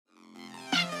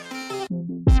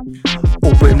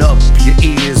Open up your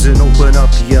ears and open up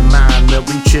your mind. They'll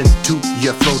reach into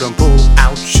your throat and pull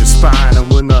out your spine.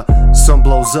 And when the sun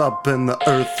blows up and the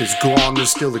earth is gone,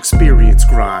 there's still experience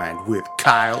grind with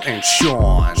Kyle and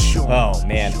Sean. Oh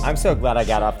man, I'm so glad I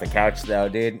got off the couch though,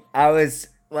 dude. I was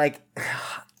like,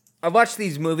 I watch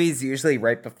these movies usually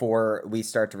right before we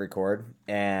start to record,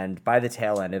 and by the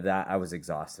tail end of that, I was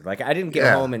exhausted. Like, I didn't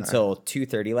get home until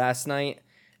 2:30 last night,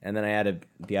 and then I had to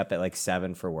be up at like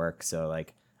 7 for work. So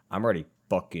like, I'm already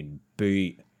fucking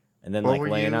beat. And then like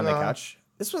laying on the couch.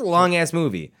 This was a long ass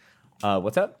movie.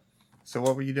 What's up? So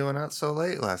what were you doing out so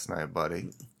late last night, buddy?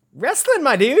 Wrestling,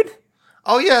 my dude.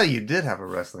 Oh yeah, you did have a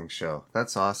wrestling show.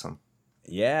 That's awesome.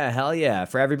 Yeah, hell yeah.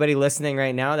 For everybody listening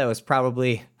right now, that was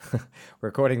probably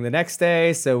recording the next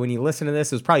day. So when you listen to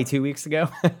this, it was probably 2 weeks ago.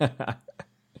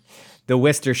 The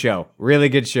Worcester show. Really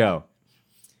good show.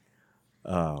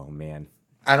 Oh, man.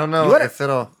 I don't know if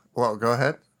it'll... Well, go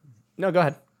ahead. No, go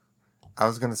ahead. I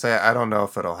was going to say, I don't know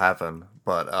if it'll happen,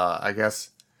 but I guess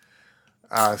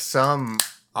some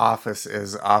office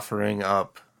is offering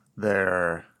up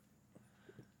their...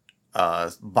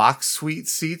 box suite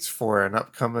seats for an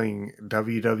upcoming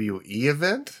WWE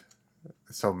event.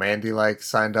 So Mandy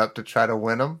signed up to try to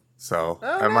win them. So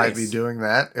I might be doing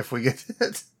that if we get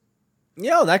it.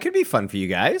 Yo, that could be fun for you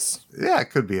guys. Yeah, it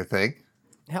could be a thing.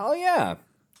 Hell yeah.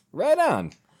 Right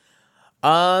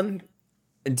on.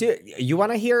 Do you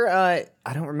want to hear,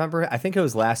 I don't remember. I think it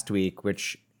was last week,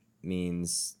 which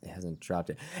means it hasn't dropped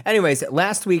it. Anyways,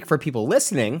 last week for people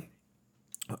listening,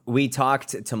 we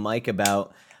talked to Mike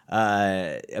about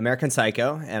American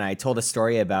Psycho, and I told a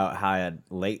story about how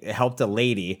I helped a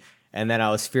lady, and then I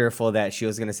was fearful that she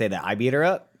was going to say that I beat her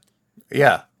up.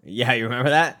 Yeah, you remember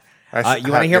that?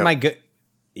 You want to hear my good?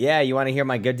 Yeah, you want to hear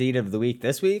my good deed of the week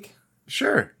this week?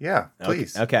 Sure. Yeah,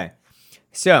 please. Okay.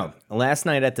 So last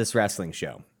night at this wrestling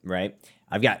show, right?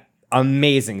 I've got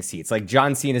amazing seats. Like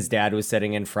John Cena's dad was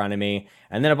sitting in front of me,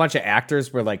 and then a bunch of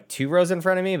actors were like 2 rows in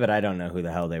front of me, but I don't know who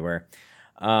the hell they were.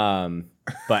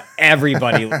 But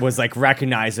everybody was like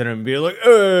recognizing him and being like,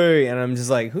 hey, and I'm just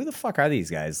like, who the fuck are these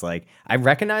guys? Like, I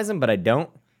recognize them, but I don't.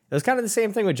 It was kind of the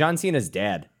same thing with John Cena's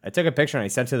dad. I took a picture and I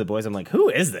sent it to the boys. I'm like, who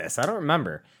is this? I don't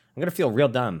remember. I'm going to feel real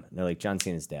dumb. And they're like, John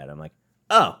Cena's dad. I'm like,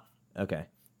 oh, okay,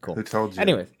 cool. Who told you?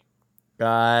 Anyways,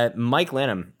 Mike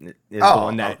Lanham is the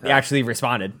one that actually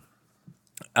responded.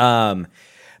 But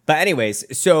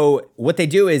anyways, so what they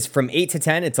do is from 8 to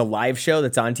 10, it's a live show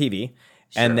that's on TV.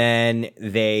 Sure. And then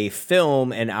they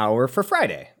film an hour for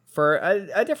Friday for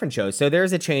a different show. So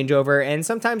there's a changeover. And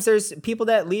sometimes there's people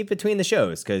that leave between the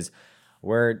shows because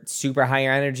we're super high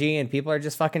energy and people are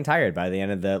just fucking tired by the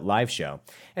end of the live show.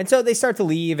 And so they start to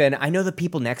leave. And I know the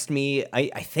people next to me, I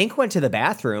think went to the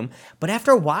bathroom. But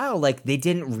after a while, like they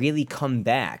didn't really come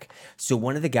back. So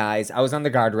one of the guys, I was on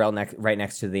the guardrail right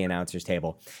next to the announcer's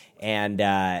table. And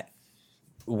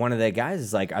one of the guys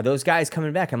is like, are those guys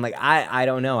coming back? I'm like, I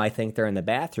don't know. I think they're in the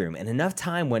bathroom. And enough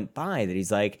time went by that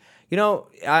he's like,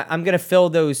 I'm going to fill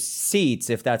those seats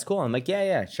if that's cool. I'm like,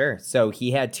 yeah, sure. So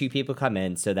he had 2 people come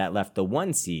in. So that left the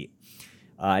 1 seat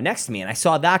next to me. And I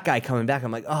saw that guy coming back.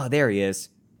 I'm like, oh, there he is.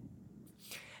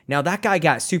 Now that guy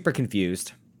got super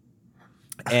confused.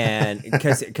 And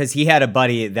because he had a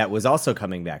buddy that was also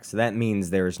coming back. So that means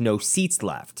there's no seats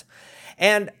left.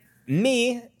 And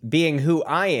me, being who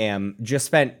I am, just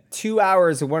spent 2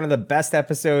 hours of one of the best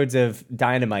episodes of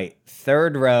Dynamite.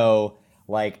 3rd row,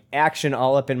 like action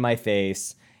all up in my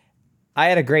face. I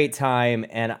had a great time,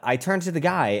 and I turned to the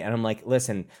guy, and I'm like,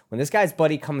 listen, when this guy's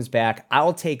buddy comes back,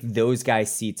 I'll take those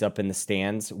guys' seats up in the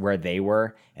stands where they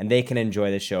were, and they can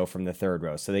enjoy the show from the 3rd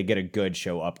row, so they get a good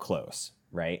show up close,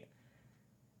 right?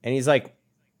 And he's like,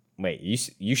 wait,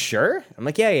 you sure? I'm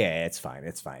like, yeah, it's fine.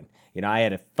 I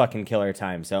had a fucking killer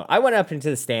time. So I went up into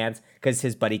the stands because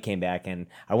his buddy came back, and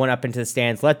I went up into the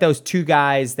stands, let those 2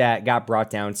 guys that got brought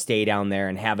down stay down there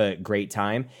and have a great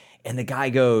time. And the guy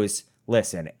goes,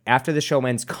 listen, after the show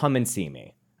ends, come and see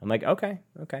me. I'm like, okay.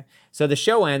 So the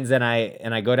show ends, and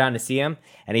I go down to see him,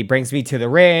 and he brings me to the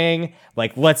ring,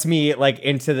 like lets me like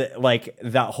into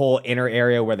the whole inner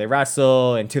area where they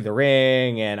wrestle, into the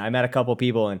ring, and I met a couple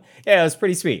people, and yeah, it was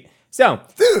pretty sweet. So,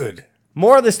 dude.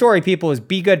 More of the story, people, is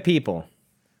be good people.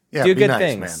 Yeah, do be good nice,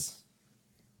 things. Man.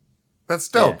 That's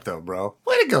dope, though, bro.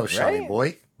 Way to go, Shiny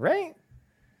boy. Right?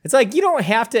 It's like you don't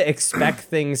have to expect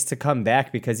things to come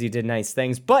back because you did nice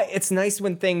things, but it's nice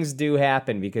when things do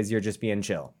happen because you're just being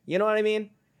chill. You know what I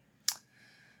mean?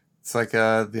 It's like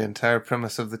the entire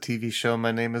premise of the TV show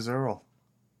My Name is Earl.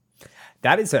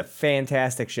 That is a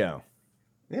fantastic show.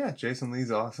 Yeah, Jason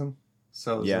Lee's awesome.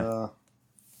 So,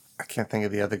 I can't think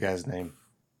of the other guy's name.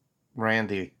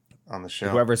 Randy. on the show.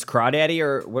 Whoever's Crawdaddy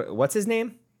or what's his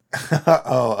name?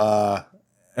 What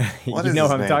You is know his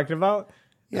who I'm name? talking about?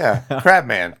 Yeah,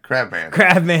 Crabman.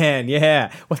 Crabman,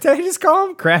 yeah. What did I just call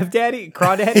him? Crab Daddy?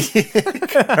 Crawdaddy?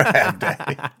 Crab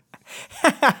Daddy.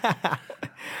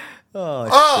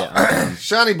 Oh, shit.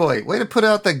 Shawnee boy, way to put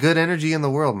out that good energy in the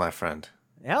world, my friend.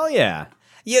 Hell yeah.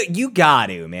 You got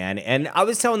to, man. And I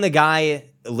was telling the guy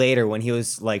later when he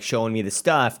was like showing me the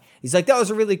stuff, he's like, that was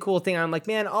a really cool thing. I'm like,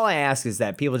 man, all I ask is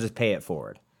that people just pay it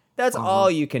forward. That's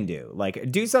all you can do.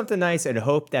 Like, do something nice and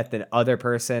hope that the other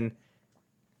person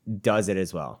does it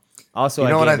as well. Also,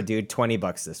 I gave a dude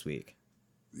 $20 this week.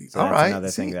 So that's another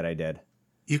thing that I did.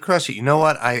 You crush it. You know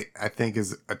what I think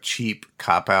is a cheap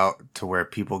cop-out to where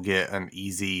people get an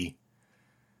easy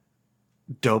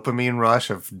dopamine rush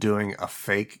of doing a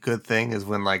fake good thing is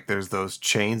when like there's those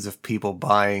chains of people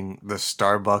buying the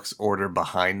Starbucks order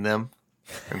behind them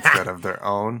instead of their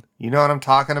own. You know what I'm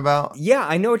talking about? Yeah,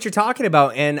 I know what you're talking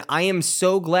about. And I am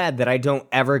so glad that I don't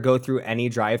ever go through any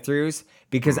drive-thrus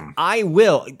because I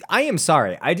am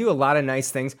sorry. I do a lot of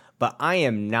nice things, but I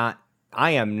am not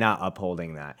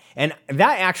upholding that. And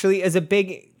that actually is a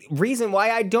big reason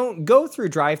why I don't go through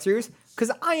drive-thrus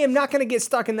because I am not going to get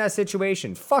stuck in that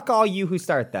situation. Fuck all you who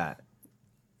start that.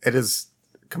 It is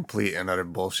complete and utter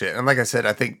bullshit. And like I said,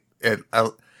 I think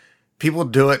people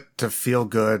do it to feel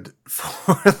good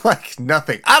for like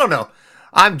nothing. I don't know.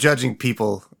 I'm judging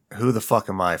people. Who the fuck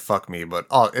am I? Fuck me. But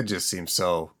it just seems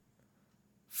so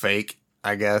fake,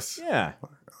 I guess. Yeah.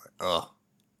 Ugh.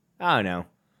 I don't know.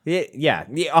 Yeah,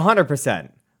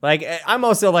 100%. Like, I'm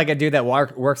also like a dude that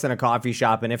works in a coffee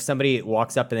shop, and if somebody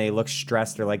walks up and they look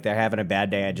stressed or like they're having a bad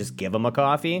day, I just give them a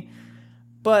coffee.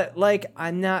 But, like,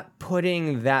 I'm not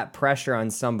putting that pressure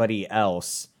on somebody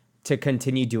else to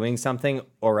continue doing something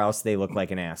or else they look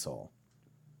like an asshole.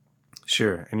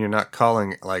 Sure, and you're not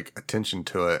calling, like, attention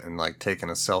to it and, like, taking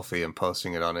a selfie and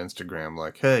posting it on Instagram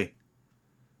like, hey,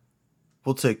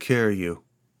 we'll take care of you.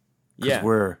 Yeah.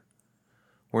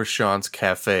 We're Sean's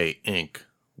Cafe, Inc.,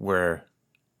 where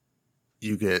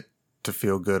you get to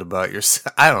feel good about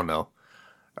yourself. I don't know.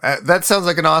 That sounds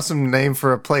like an awesome name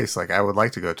for a place. Like, I would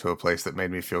like to go to a place that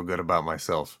made me feel good about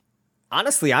myself.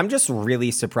 Honestly, I'm just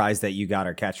really surprised that you got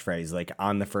our catchphrase, like,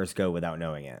 on the first go without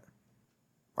knowing it.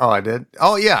 Oh, I did?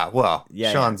 Oh, yeah. Well,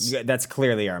 yeah, Sean's... Yeah, that's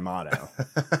clearly our motto.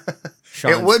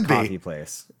 Sean's it would coffee be.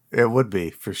 Place. It would be,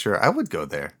 for sure. I would go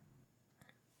there.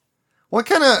 What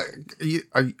kind of...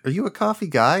 Are you a coffee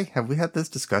guy? Have we had this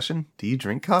discussion? Do you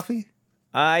drink coffee?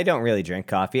 I don't really drink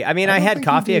coffee. I mean, I had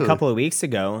coffee a couple of weeks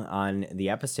ago on the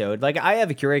episode. Like, I have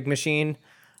a Keurig machine,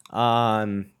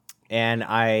 and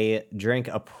I drink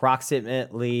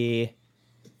approximately,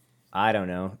 I don't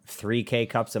know, 3K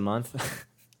cups a month.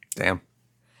 Damn.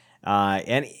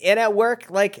 And at work,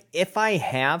 like, if I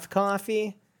have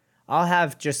coffee, I'll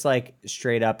have just, like,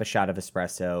 straight up a shot of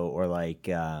espresso or, like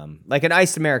an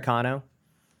iced Americano,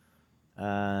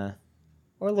 or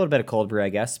a little bit of cold brew, I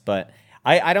guess, but...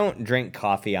 I don't drink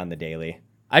coffee on the daily.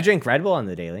 I drink Red Bull on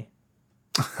the daily.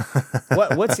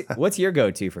 What's your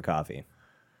go-to for coffee?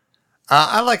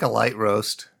 I like a light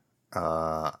roast.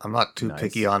 I'm not too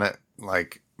picky on it.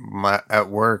 Like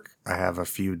at work, I have a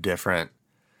few different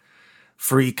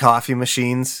free coffee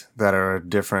machines that are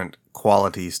different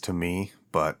qualities to me,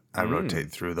 but I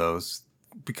rotate through those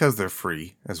because they're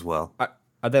free as well.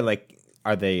 Are they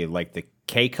like the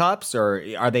K cups or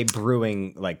are they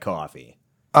brewing like coffee?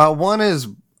 One is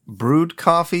brewed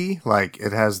coffee, like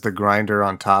it has the grinder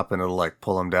on top and it'll like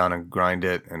pull them down and grind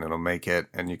it and it'll make it.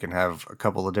 And you can have a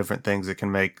couple of different things. It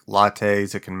can make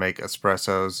lattes, it can make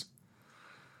espressos.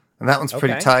 And that one's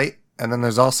pretty tight. And then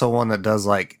there's also one that does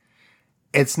like,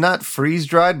 it's not freeze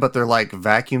dried, but they're like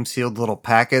vacuum sealed little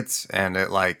packets. And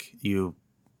it like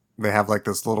they have like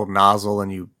this little nozzle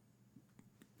and you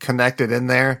connect it in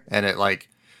there and it like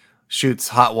shoots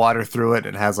hot water through it.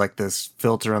 It has like this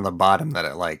filter on the bottom that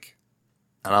it like,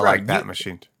 and I like that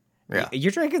machine. Yeah.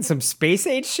 You're drinking some space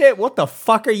age shit? What the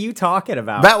fuck are you talking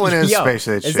about? That one is space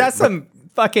age shit. Is that some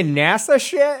fucking NASA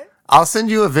shit? I'll send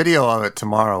you a video of it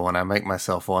tomorrow when I make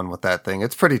myself one with that thing.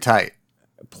 It's pretty tight.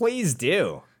 Please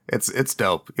do. It's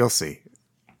dope. You'll see.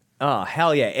 Oh,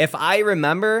 hell yeah. If I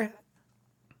remember,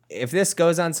 if this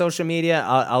goes on social media,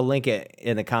 I'll link it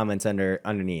in the comments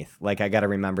underneath. Like, I got to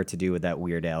remember to do with that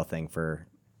Weird Al thing for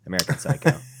American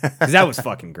Psycho. Because that was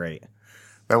fucking great.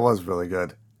 That was really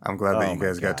good. I'm glad that you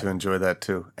guys got to enjoy that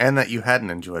too. And that you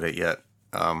hadn't enjoyed it yet.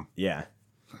 Yeah.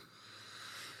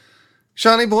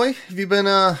 Shawnee boy, have you been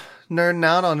nerding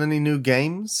out on any new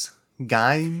games?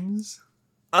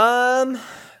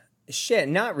 Shit,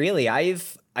 not really. I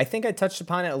think I touched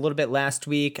upon it a little bit last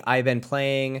week. I've been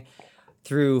playing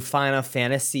through Final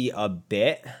Fantasy a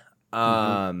bit.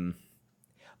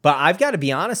 But I've got to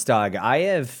be honest, dog. I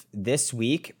have this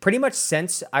week, pretty much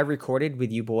since I recorded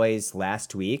with you boys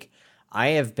last week, I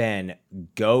have been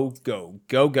go.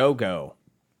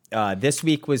 This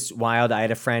week was wild. I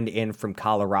had a friend in from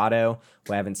Colorado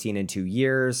who I haven't seen in 2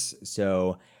 years.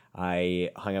 So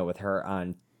I hung out with her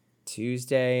on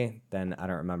Tuesday. Then I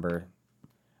don't remember.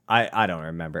 I don't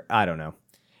remember. I don't know.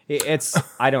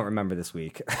 I don't remember this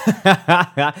week.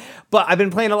 But I've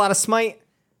been playing a lot of Smite,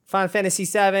 Final Fantasy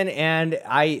VII, and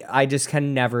I just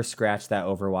can never scratch that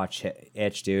Overwatch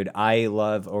itch, dude. I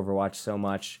love Overwatch so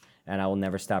much, and I will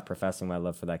never stop professing my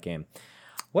love for that game.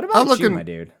 What about you, my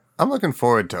dude? I'm looking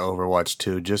forward to Overwatch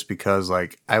 2 just because,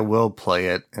 like, I will play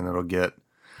it, and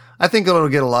I think it'll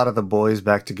get a lot of the boys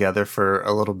back together for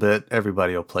a little bit.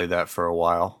 Everybody will play that for a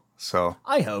while. So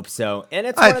I hope so. And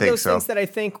it's one of those things that I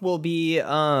think will be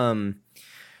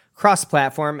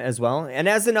cross-platform as well. And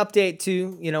as an update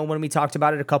to, when we talked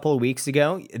about it a couple of weeks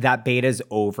ago, that beta's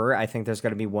over. I think there's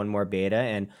going to be one more beta.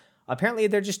 And apparently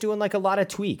they're just doing like a lot of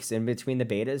tweaks in between the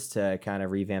betas to kind of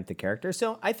revamp the character.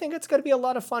 So I think it's going to be a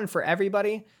lot of fun for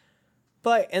everybody.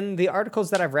 But in the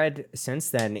articles that I've read since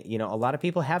then, a lot of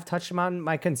people have touched on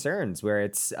my concerns where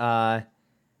it's...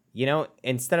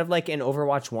 instead of like in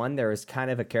Overwatch 1, there was kind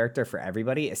of a character for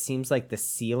everybody. It seems like the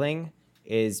ceiling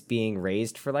is being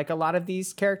raised for like a lot of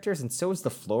these characters, and so is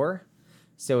the floor.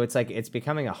 So it's like it's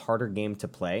becoming a harder game to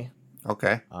play.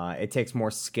 Okay. It takes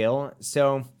more skill.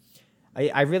 So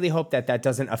I really hope that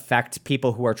doesn't affect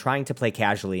people who are trying to play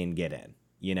casually and get in,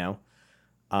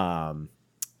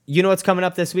 what's coming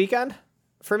up this weekend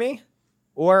for me?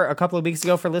 Or a couple of weeks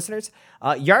ago for listeners?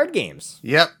 Yard games.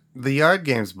 Yep. The Yard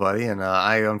Games, buddy, and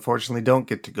I unfortunately don't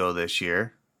get to go this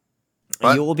year.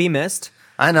 But you will be missed.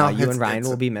 I know. You and Ryan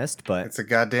will be missed, but... It's a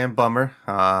goddamn bummer,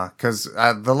 because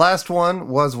the last one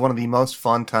was one of the most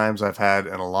fun times I've had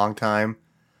in a long time.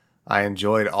 I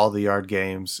enjoyed all the Yard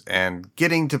Games, and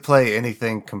getting to play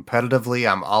anything competitively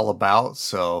I'm all about,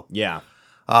 so... Yeah.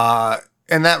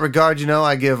 In that regard,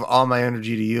 I give all my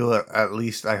energy to you. At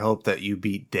least I hope that you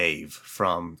beat Dave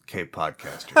from Cape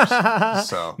Podcasters.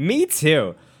 So Me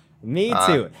too.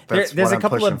 There's a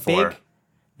couple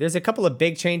of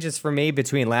big changes for me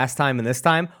between last time and this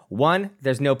time. One,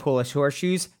 there's no Polish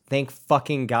horseshoes. Thank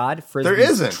fucking God. There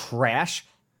isn't. Trash.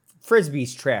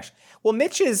 Frisbee's trash. Well,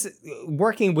 Mitch is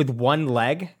working with one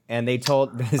leg, and his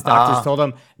doctors told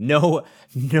him no.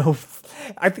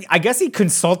 I guess he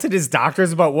consulted his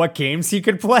doctors about what games he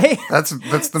could play. That's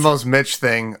the most Mitch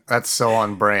thing. That's so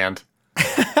on brand.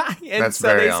 And that's so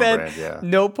very they on said brand, yeah.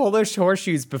 No Polish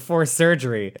horseshoes before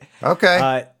surgery.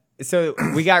 Okay. So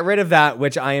we got rid of that,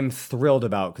 which I am thrilled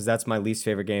about because that's my least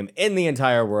favorite game in the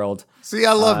entire world. See,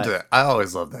 I loved it. I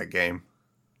always loved that game.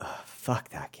 Fuck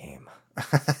that game.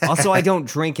 Also, I don't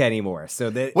drink anymore,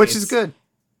 which is good.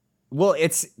 Well,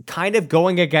 it's kind of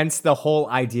going against the whole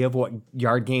idea of what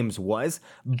Yard Games was,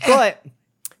 but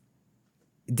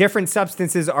different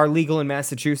substances are legal in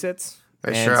Massachusetts.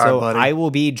 They sure are, buddy. I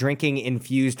will be drinking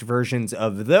infused versions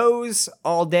of those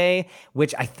all day,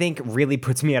 which I think really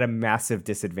puts me at a massive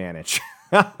disadvantage.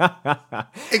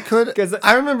 It could, because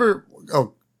I remember.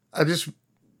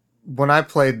 When I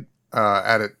played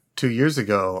at it 2 years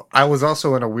ago, I was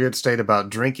also in a weird state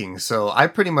about drinking, so I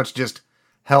pretty much just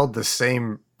held the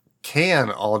same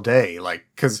can all day, like,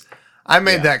 because I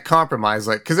made that compromise,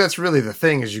 like, because that's really the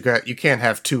thing is you can't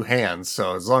have two hands,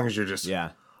 so as long as you're just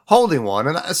holding one,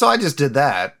 and so I just did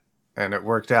that, and it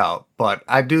worked out. But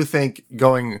I do think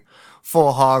going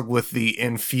full hog with the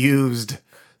infused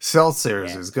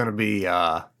seltzers is going to be,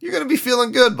 you're going to be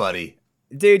feeling good, buddy.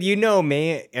 Dude, you know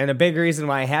me, and a big reason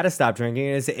why I had to stop drinking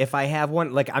is if I have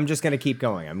one, like, I'm just going to keep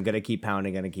going. I'm going to keep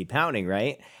pounding,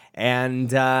 right?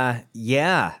 And, I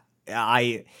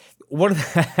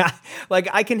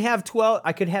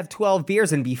could have 12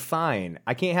 beers and be fine.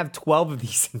 I can't have 12 of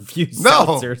these infused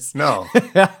seltzers. No.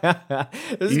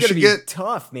 This is going to be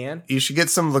tough, man. You should get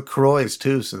some LaCroix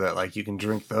too, so that like you can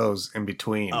drink those in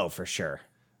between. Oh, for sure.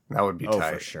 That would be tight.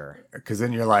 Oh, for sure. Because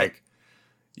then you're like,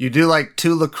 you do like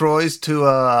 2 LaCroix to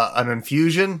an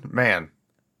infusion, man.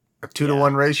 A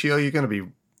 2-to-1 ratio, you're going to be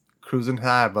cruising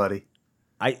high, buddy.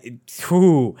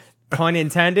 Pun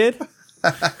intended.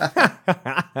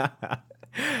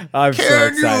 I'm so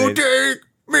excited. Can you take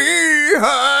me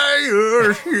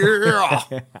higher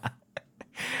here?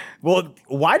 Well,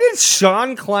 why did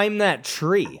Sean climb that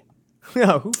tree?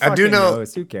 Who I do know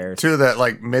knows? Who cares? Too that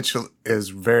like Mitch is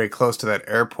very close to that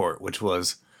airport, which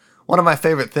was one of my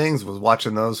favorite things was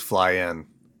watching those fly in.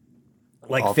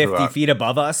 Like 50 throughout. Feet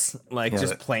above us, like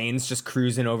just planes just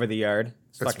cruising over the yard.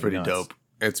 It's pretty nuts. Dope.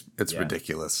 It's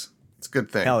ridiculous. It's a good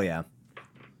thing. Hell yeah.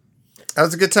 That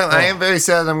was a good time. I am very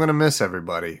sad I'm going to miss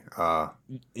everybody.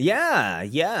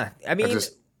 Yeah. I mean,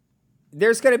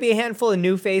 there's going to be a handful of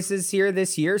new faces here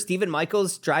this year. Stephen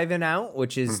Michaels driving out,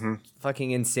 which is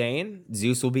fucking insane.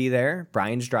 Zeus will be there.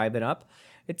 Brian's driving up.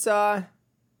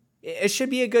 It should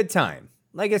be a good time.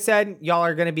 Like I said, y'all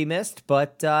are going to be missed,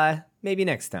 but maybe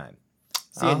next time.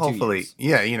 See you in 2 hopefully. years.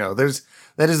 Yeah,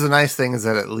 that is the nice thing is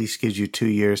that at least gives you 2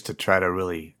 years to try to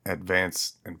really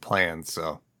advance and plan.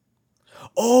 So,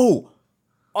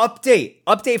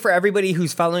 update for everybody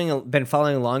who's been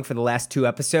following along for the last 2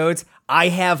 episodes. I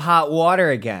have hot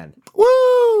water again.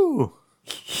 Woo!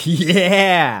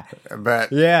 Yeah, I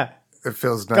bet. Yeah, it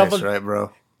feels nice, right,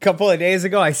 bro? Couple of days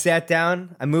ago, I sat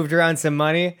down, I moved around some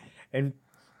money, and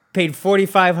paid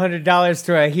 $4,500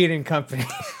 to a heating company.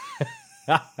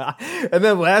 And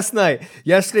then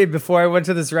yesterday, before I went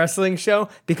to this wrestling show,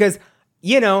 because,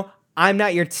 I'm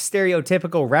not your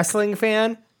stereotypical wrestling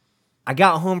fan, I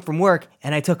got home from work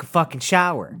and I took a fucking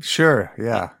shower. Sure,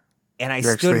 yeah. And I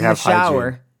stood in the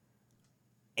shower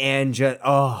and just,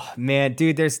 oh, man,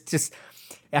 dude, there's just...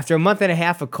 After a month and a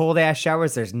half of cold-ass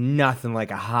showers, there's nothing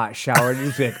like a hot shower. You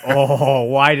just be like, oh,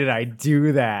 why did I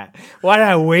do that? Why did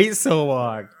I wait so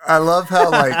long? I love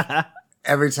how,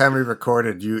 every time we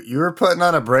recorded, you were putting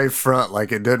on a brave front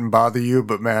like it didn't bother you,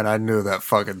 but, man, I knew that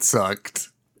fucking sucked.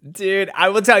 Dude, I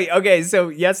will tell you. Okay, so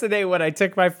yesterday when I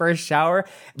took my first shower,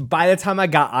 by the time I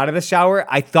got out of the shower,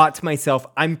 I thought to myself,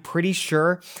 I'm pretty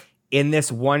sure in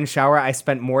this one shower, I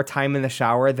spent more time in the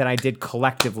shower than I did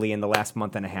collectively in the last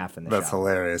month and a half in the shower. That's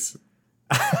hilarious.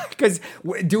 Because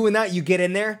doing that, you get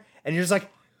in there and you're just like,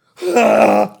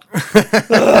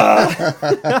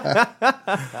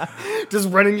 just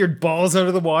running your balls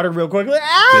under the water real quickly.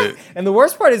 And the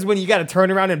worst part is when you got to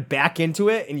turn around and back into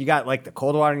it and you got like the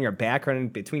cold water in your back running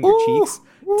between your cheeks.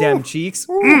 Damn cheeks.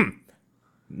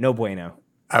 No bueno.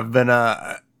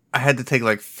 I had to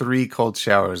take 3 cold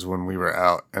showers when we were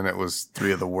out, and it was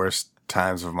 3 of the worst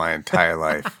times of my entire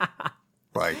life.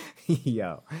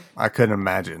 Yo, I couldn't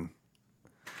imagine.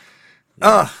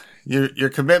 Your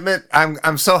commitment.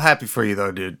 I'm so happy for you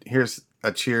though, dude. Here's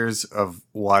a cheers of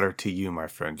water to you, my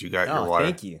friend. You got your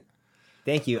water.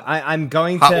 Thank you. I'm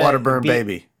going hot to water burn,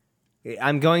 baby.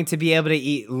 I'm going to be able to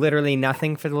eat literally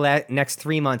nothing for the next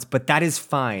 3 months, but that is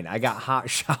fine. I got hot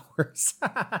showers.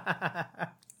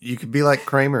 You could be like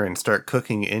Kramer and start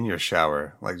cooking in your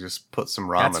shower. Just put some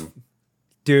ramen.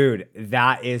 Dude,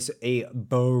 that is a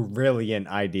brilliant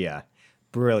idea.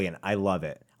 Brilliant. I love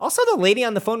it. Also, the lady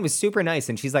on the phone was super nice,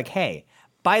 and she's like, hey,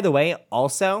 by the way,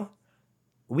 also,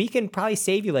 we can probably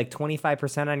save you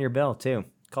 25% on your bill, too.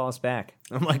 Call us back.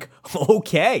 I'm like,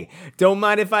 okay. Don't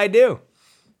mind if I do.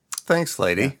 Thanks,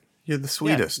 lady. Yeah. You're the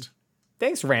sweetest. Yeah.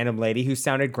 Thanks, random lady who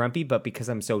sounded grumpy, but because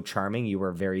I'm so charming, you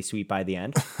were very sweet by the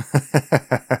end.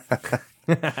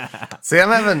 See,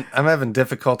 I'm having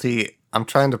difficulty. I'm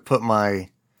trying to put my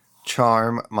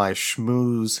charm, my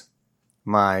schmooze,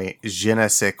 my je ne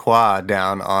sais quoi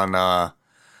down on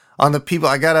the people.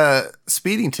 I got a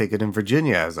speeding ticket in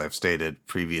Virginia, as I've stated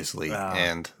previously,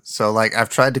 and so I've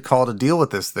tried to call to deal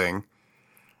with this thing,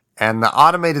 and the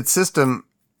automated system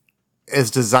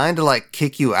is designed to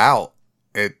kick you out.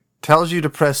 It tells you to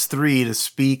press 3 to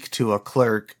speak to a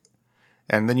clerk,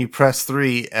 and then you press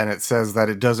 3 and it says that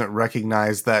it doesn't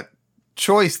recognize that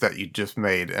choice that you just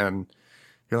made, and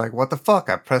you're like, what the fuck?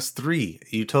 I pressed 3.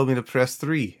 You told me to press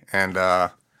 3. And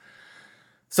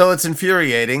so it's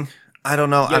infuriating. I don't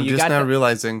know. I'm just now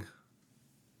realizing.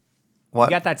 What?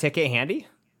 You got that ticket handy?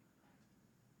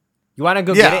 You want to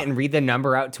go get it and read the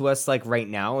number out to us right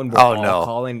now, and we'll all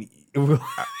call and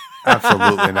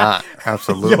Absolutely not.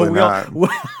 Absolutely not.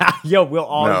 We'll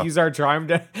all use our charm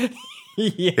to.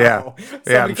 Yeah,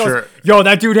 I'm sure. Yo,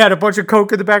 that dude had a bunch of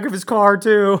coke in the back of his car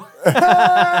too.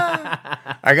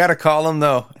 I gotta call him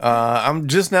though. I'm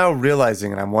just now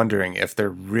realizing, and I'm wondering if they're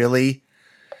really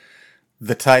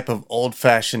the type of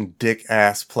old-fashioned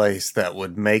dick-ass place that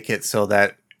would make it so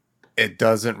that it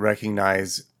doesn't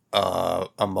recognize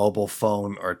a mobile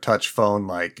phone or touch phone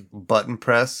button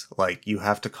press. You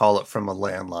have to call it from a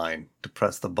landline to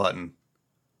press the button.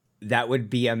 That would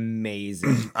be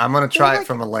amazing. I'm going to try it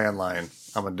from a landline.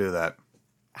 I'm going to do that.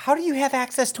 How do you have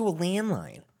access to a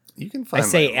landline? You can find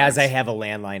as I have a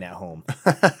landline at home.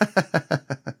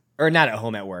 Or not at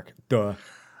home, at work. Duh.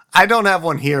 I don't have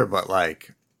one here, but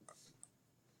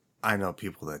I know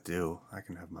people that do. I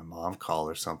can have my mom call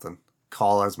or something.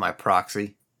 Call as my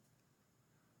proxy.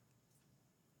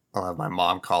 I'll have my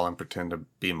mom call and pretend to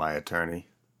be my attorney.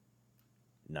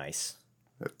 Nice.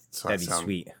 That'd be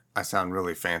sweet. I sound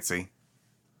really fancy.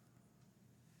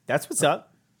 That's what's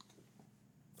up.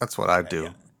 That's what I do.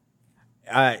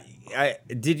 I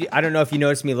don't know if you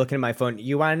noticed me looking at my phone.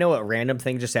 You want to know what random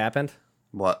thing just happened?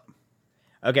 What?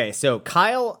 Okay, so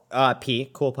Kyle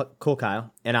cool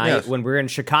Kyle, and I, Yes. when we were in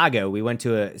Chicago, we went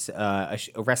to a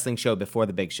wrestling show before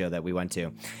the big show that we went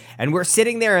to, and we're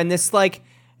sitting there, and this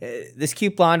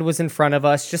cute blonde was in front of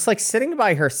us, just like sitting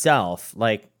by herself,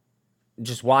 like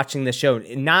just watching the show,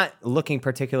 not looking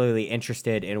particularly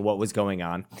interested in what was going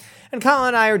on. And Kyle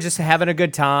and I were just having a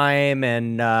good time,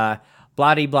 and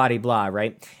blah,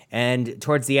 right? And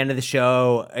towards the end of the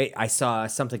show, I saw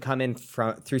something come in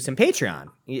through some Patreon,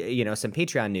 some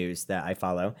Patreon news that I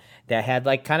follow that had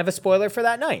like kind of a spoiler for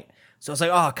that night. So I was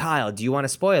like, oh, Kyle, do you want to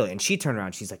spoil it? And she turned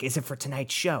around. She's like, is it for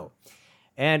tonight's show?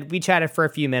 And we chatted for a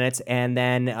few minutes, and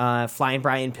then Flying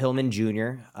Brian Pillman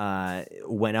Jr.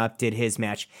 Went up, did his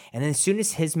match. And then as soon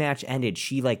as his match ended,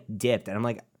 she like dipped. And I'm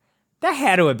like, that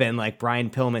had to have been like Brian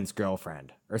Pillman's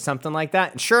girlfriend or something like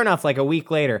that. And sure enough, like a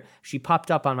week later, she popped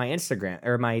up on my Instagram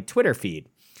or my Twitter feed.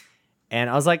 And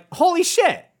I was like, holy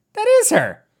shit, that is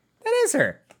her. That is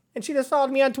her. And she just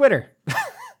followed me on Twitter.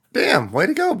 Damn, way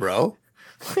to go, bro.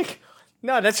 Like,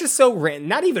 no, that's just so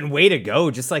not even way to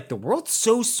go. Just like the world's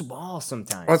so small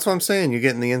sometimes. Well, that's what I'm saying. You're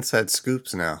getting the inside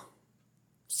scoops now.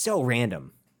 So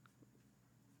random.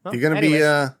 Well, You're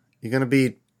gonna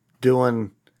be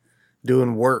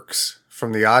doing works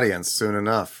from the audience soon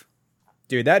enough.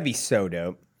 Dude, that'd be so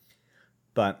dope.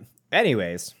 But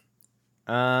anyways,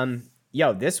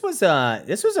 this was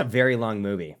a very long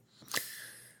movie.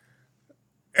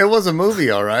 It was a movie,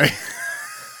 all right.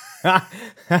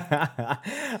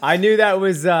 I knew that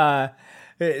was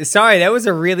sorry, that was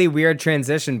a really weird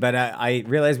transition, but I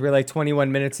realized we're like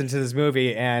 21 minutes into this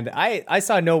movie, and I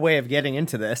saw no way of getting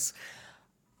into this.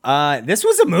 This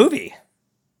was a movie.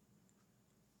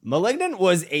 Malignant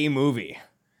was a movie.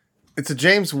 It's a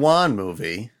James Wan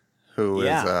movie.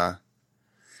 Yeah.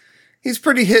 He's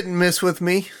pretty hit and miss with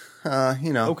me.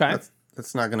 Okay.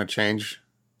 That's not gonna change.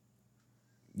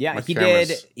 Yeah, With he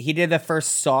cameras. He did the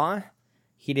first Saw.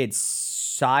 He did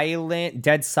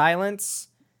Dead Silence.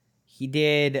 He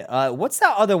did what's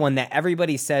that other one that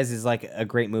everybody says is like a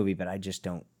great movie, but I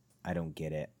don't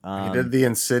get it. He did the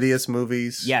Insidious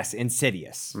movies. Yes,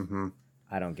 Insidious. Mm-hmm.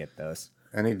 I don't get those.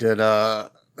 And he did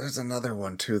there's another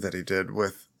one too that he did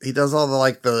with. He does all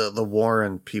the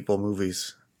Warren people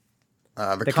movies.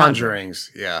 The Conjurings.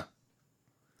 Yeah.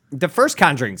 The first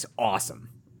Conjuring's awesome.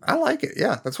 I like it.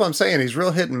 Yeah, that's what I'm saying. He's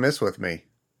real hit and miss with me.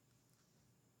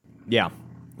 Yeah.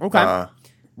 Okay.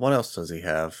 What else does he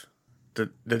have?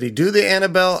 Did he do the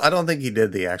Annabelle? I don't think he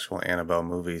did the actual Annabelle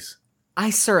movies. I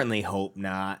certainly hope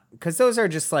not, because those are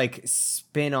just like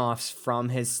spin-offs from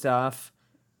his stuff.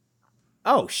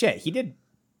 Oh shit, he did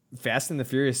Fast and the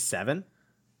Furious 7?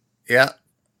 Yeah.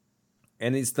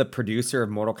 And he's the producer of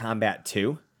Mortal Kombat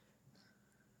 2.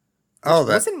 Oh,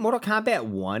 Wasn't Mortal Kombat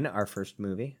 1 our first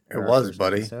movie? It Or our was, first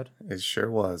buddy. episode? It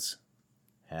sure was.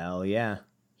 Hell yeah.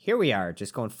 Here we are,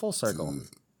 just going full circle.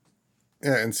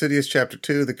 Yeah, Insidious Chapter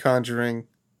 2, The Conjuring.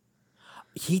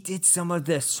 He did some of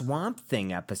the Swamp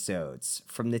Thing episodes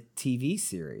from the TV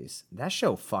series. That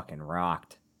show fucking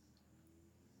rocked.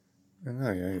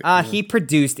 Oh, yeah. He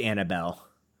produced Annabelle.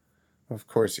 Of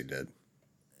course he did.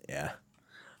 Yeah.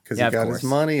 Because Yeah, he of got course. his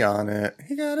money on it.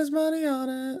 He got his money on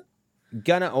it.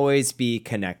 Gonna always be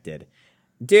connected.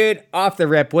 Dude, off the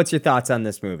rip, what's your thoughts on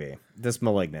this movie? This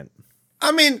Malignant?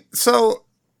 I mean, so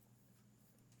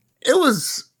it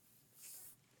was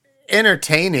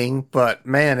entertaining, but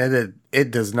man,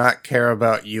 it does not care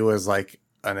about you as like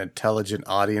an intelligent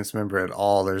audience member at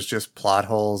all. There's just plot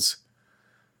holes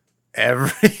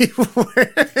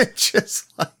everywhere.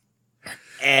 Just like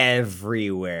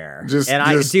Everywhere. Just-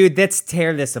 Dude, let's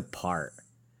tear this apart.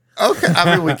 okay,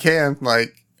 I mean we can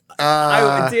like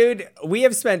Dude, we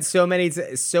have spent so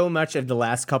much of the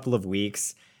last couple of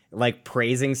weeks like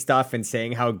praising stuff and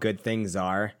saying how good things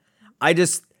are. I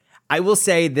will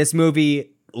say this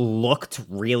movie looked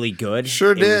really good.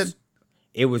 Sure did.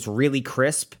 It was really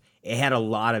crisp. It had a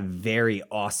lot of very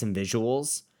awesome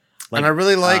visuals. Like, and I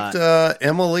really liked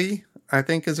Emily, I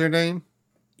think is her name.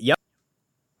 Yep.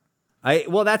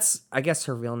 That's I guess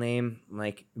her real name,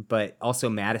 but also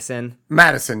Madison.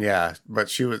 Madison, yeah,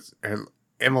 but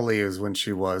Emily is when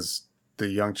she was the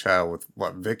young child with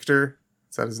what, Victor?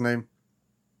 Is that his name?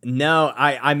 No,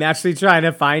 I'm actually trying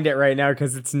to find it right now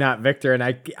because it's not Victor, and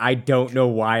I don't know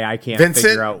why I can't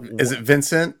figure out. Is it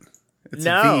Vincent? It's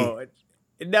No,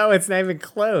 it's not even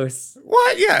close.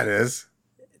 What? Yeah, it is.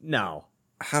 No,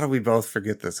 How do we both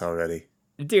forget this already?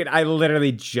 dude, I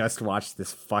literally just watched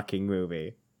this fucking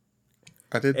movie.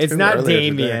 I did. It's too, not earlier today.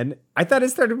 Damien. I thought it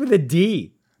started with a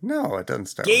D. No, it doesn't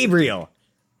start. with- Gabriel.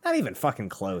 Not even fucking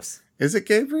close. Is it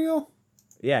Gabriel?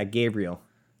 Yeah, Gabriel.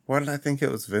 Why did I think it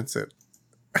was Vincent?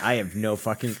 I have no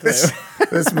fucking clue.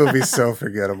 This movie's so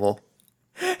forgettable.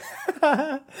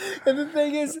 And the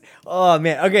thing is, oh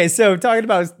man. Okay, so talking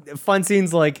about fun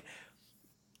scenes, like,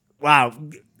 wow,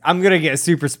 I'm gonna get a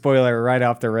super spoiler right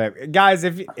off the rip, guys.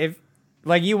 If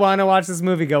like you want to watch this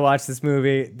movie, go watch this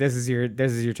movie. This is your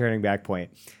turning back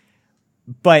point.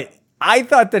 But I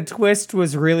thought the twist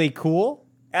was really cool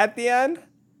at the end.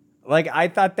 Like, I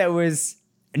thought that was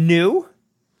new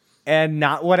and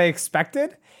not what I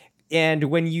expected. And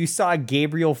when you saw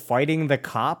Gabriel fighting the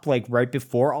cop, like right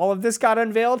before all of this got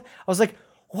unveiled, I was like,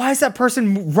 why is that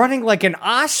person running like an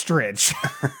ostrich?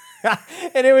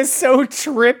 And it was so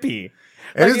trippy.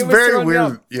 It is very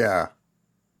weird. Yeah.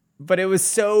 But it was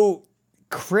so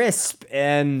crisp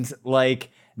and like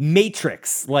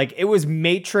Matrix. Like, it was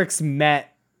Matrix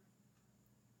met,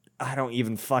 I don't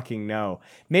even fucking know.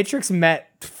 Matrix met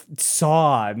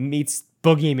Saw meets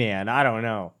Boogeyman. I don't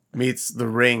know. Meets The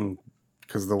Ring.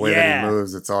 Because the way that he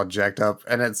moves, it's all jacked up.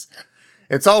 And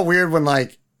it's all weird when,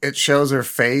 like, it shows her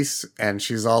face and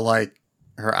she's all, like,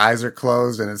 her eyes are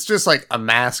closed. And it's just, like, a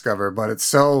mask of her. But it's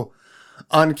so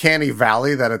uncanny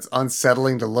valley that it's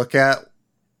unsettling to look at.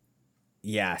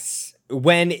 Yes.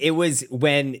 When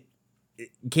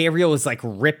Gabriel was, like,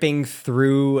 ripping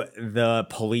through the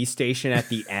police station at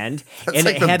the end. And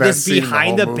like, it had this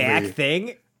behind the back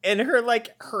thing. And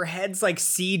her head's like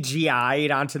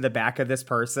CGI'd onto the back of this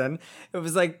person. It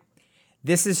was like,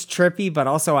 this is trippy, but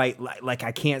also I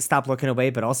can't stop looking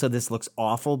away. But also this looks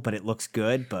awful, but it looks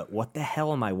good. But what the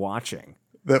hell am I watching?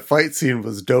 That fight scene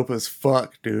was dope as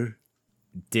fuck, dude.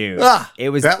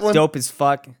 It was dope as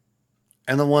fuck.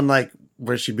 And the one like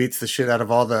where she beats the shit out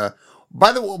of all the.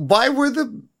 By the way, why were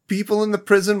the people in the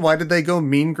prison? Why did they go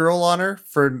mean girl on her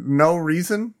for no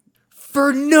reason?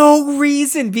 For no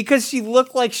reason, because she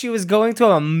looked like she was going to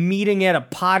a meeting at a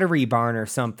pottery barn or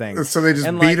something. So they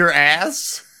just beat her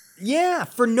ass? Yeah,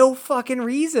 for no fucking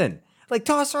reason. Like,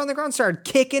 tossed her on the ground, started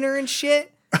kicking her and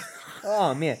shit.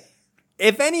 Oh, man.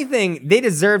 If anything, they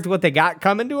deserved what they got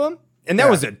coming to them. And that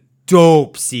was a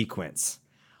dope sequence.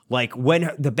 Like,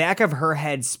 when the back of her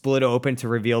head split open to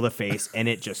reveal the face, and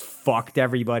it just fucked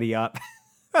everybody up.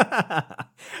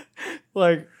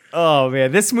 Like... Oh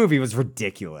man, this movie was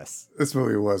ridiculous. This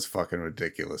movie was fucking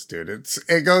ridiculous, dude.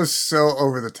 It goes so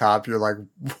over the top. You're like,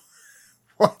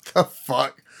 what the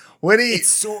fuck? When he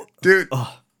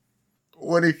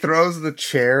when he throws the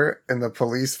chair in the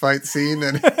police fight scene,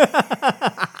 and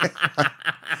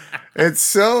it's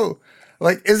so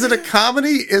like, is it a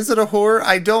comedy? Is it a horror?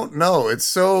 I don't know. It's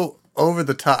so over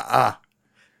the top.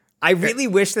 I really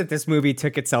wish that this movie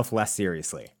took itself less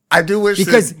seriously. I do wish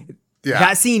because. Yeah.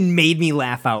 That scene made me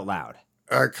laugh out loud.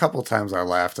 A couple times I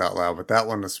laughed out loud, but that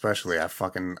one especially,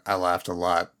 I laughed a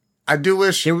lot. I do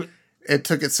wish it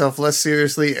took itself less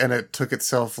seriously and it took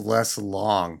itself less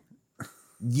long.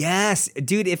 Yes.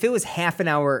 Dude, if it was half an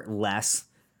hour less,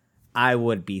 I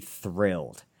would be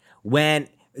thrilled.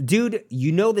 Dude,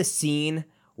 you know the scene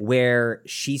where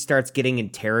she starts getting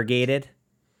interrogated?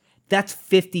 That's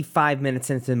 55 minutes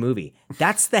into the movie.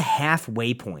 That's the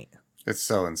halfway point. It's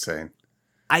so insane.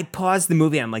 I paused the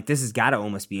movie. I'm like, this has got to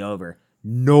almost be over.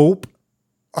 Nope.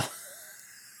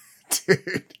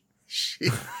 Dude,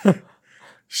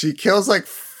 she kills like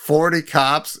 40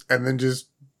 cops and then just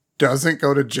doesn't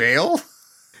go to jail?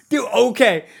 Dude,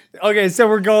 okay. Okay, so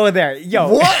we're going there.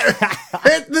 Yo. What?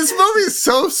 This movie is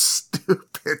so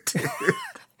stupid, dude.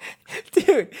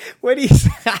 Dude, what do you...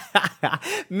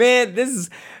 Man, this is...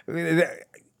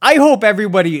 I hope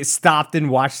everybody stopped and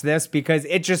watched this because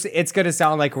it's going to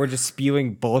sound like we're just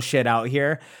spewing bullshit out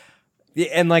here.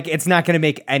 And like, it's not going to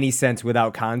make any sense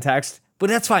without context, but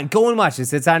that's fine. Go and watch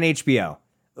this. It's on HBO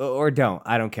or don't.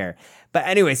 I don't care. But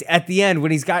anyways, at the end,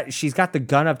 when she's got the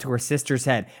gun up to her sister's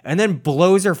head and then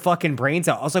blows her fucking brains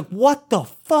out. I was like, what the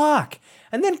fuck?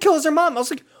 And then kills her mom. I was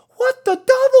like, what the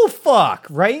double fuck?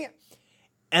 Right?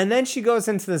 And then she goes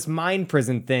into this mind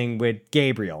prison thing with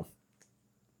Gabriel.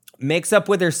 Makes up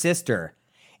with her sister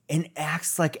and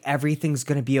acts like everything's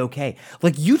going to be okay.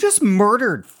 Like, you just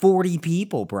murdered 40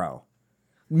 people, bro.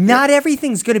 Not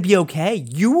everything's going to be okay.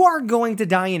 You are going to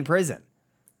die in prison.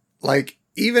 Like,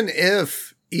 even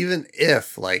if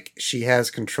like she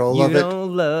has control of it. You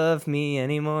don't love me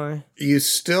anymore. You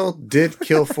still did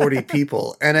kill 40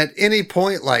 people. And at any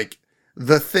point, like,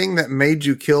 the thing that made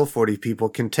you kill 40 people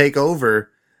can take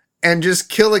over and just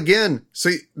kill again.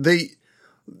 So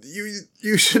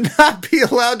you should not be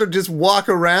allowed to just walk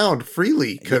around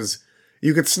freely because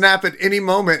you could snap at any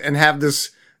moment and have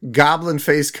this goblin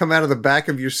face come out of the back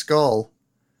of your skull.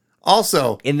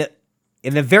 Also, in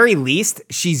the very least,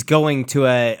 she's going to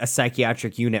a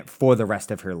psychiatric unit for the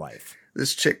rest of her life.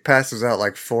 This chick passes out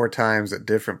like 4 times at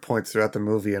different points throughout the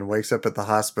movie and wakes up at the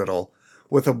hospital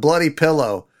with a bloody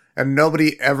pillow, and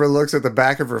nobody ever looks at the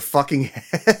back of her fucking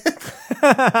head.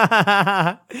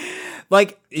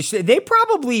 Like, they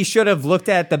probably should have looked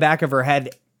at the back of her head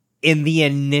in the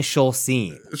initial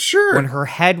scene. Sure. When her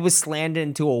head was slammed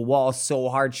into a wall so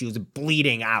hard she was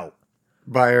bleeding out.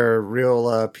 By her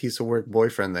real piece of work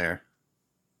boyfriend there.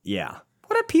 Yeah.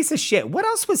 What a piece of shit. What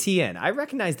else was he in? I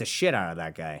recognize the shit out of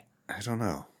that guy. I don't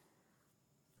know.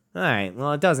 All right.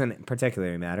 Well, it doesn't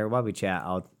particularly matter. While we chat,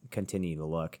 I'll continue to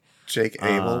look. Jake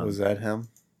Abel, was that him?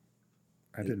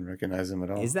 I didn't recognize him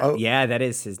at all. Is that? Yeah, that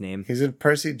is his name. He's in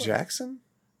Percy Jackson?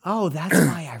 Oh, that's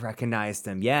why I recognized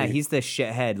him. Yeah, he's the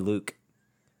shithead Luke.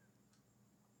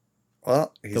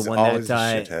 Well, he's the one always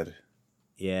that, a shithead.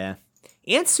 Yeah.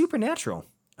 And Supernatural.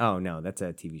 Oh, no, that's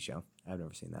a TV show. I've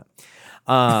never seen that.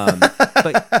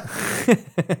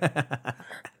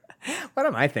 But what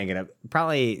am I thinking of?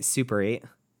 Probably Super 8.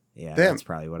 Yeah, Damn, that's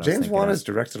probably what I was James thinking Wan of. has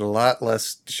directed a lot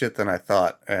less shit than I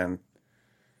thought, and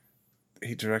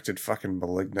he directed fucking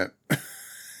Malignant.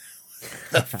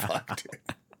 The fuck, dude?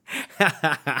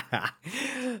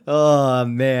 Oh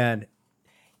man,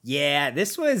 yeah,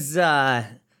 this was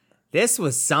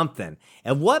something.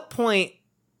 At what point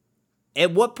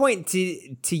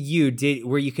to you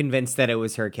were you convinced that it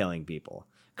was her killing people?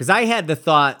 Because I had the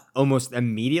thought almost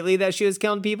immediately that she was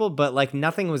killing people, but like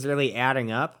nothing was really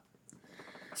adding up.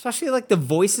 Especially like the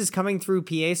voices coming through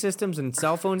PA systems and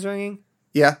cell phones ringing.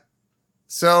 Yeah.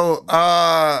 So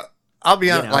I'll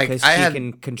be honest. Like she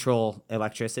can control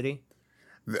electricity.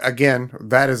 Again,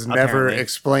 that is never Apparently.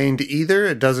 explained either.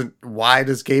 It doesn't. Why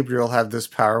does Gabriel have this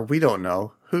power? We don't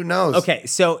know. Who knows? Okay,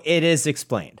 so it is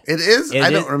explained. It is? I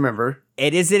don't remember.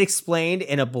 It is explained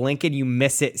in a blink and you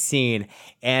miss it scene.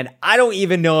 And I don't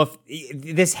even know if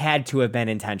this had to have been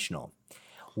intentional.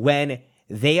 When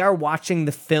they are watching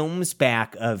the films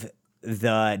back of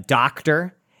the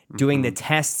doctor doing the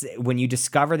tests, when you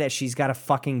discover that she's got a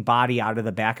fucking body out of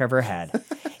the back of her head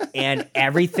and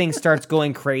everything starts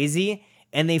going crazy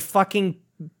and they fucking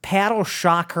paddle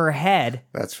shock her head.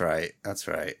 That's right. That's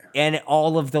right. And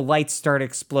all of the lights start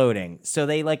exploding. So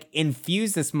they like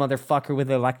infuse this motherfucker with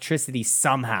electricity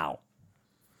somehow.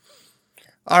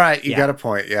 All right. You got a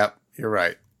point. Yep. You're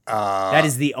right. That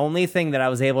is the only thing that I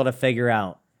was able to figure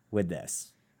out with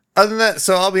this. Other than that,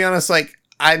 so I'll be honest, like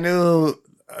I knew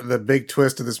the big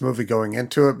twist of this movie going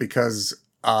into it because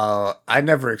I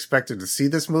never expected to see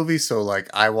this movie. So like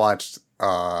I watched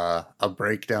a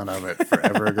breakdown of it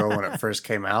forever ago when it first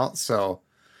came out. So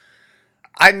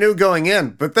I knew going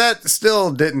in, but that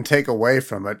still didn't take away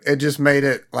from it. It just made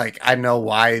it like I know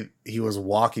why he was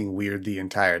walking weird the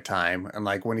entire time. And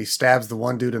like when he stabs the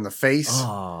one dude in the face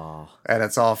and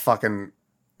it's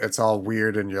all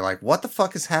weird and you're like, what the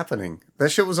fuck is happening? That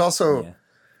shit was also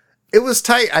It was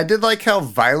tight. I did like how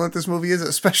violent this movie is,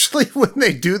 especially when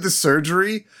they do the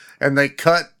surgery and they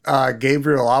cut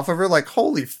Gabriel off of her. Like,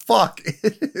 holy fuck,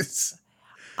 it is.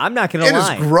 I'm not going to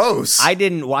lie. It is gross. I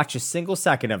didn't watch a single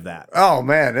second of that. Oh,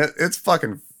 man. It's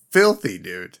fucking filthy,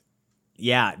 dude.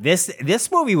 Yeah,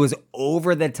 this movie was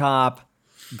over the top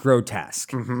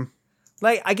grotesque. Mm-hmm.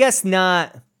 Like, I guess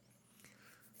not...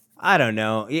 I don't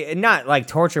know. Not like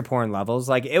torture porn levels.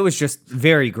 Like, it was just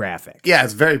very graphic. Yeah,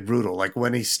 it's very brutal. Like,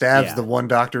 when he stabs the one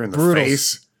doctor in the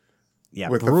face. Yeah,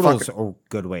 brutal's a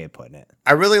good way of putting it.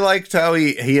 I really liked how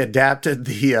he adapted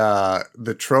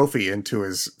the trophy into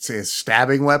his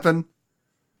stabbing weapon.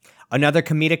 Another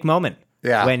comedic moment.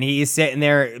 Yeah. When he's sitting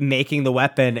there making the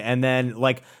weapon and then,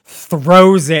 like,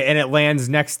 throws it and it lands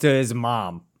next to his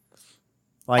mom.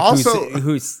 Like, also,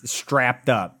 who's strapped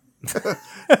up.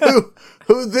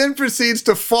 who then proceeds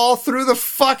to fall through the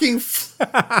fucking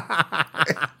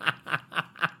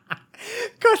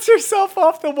cuts herself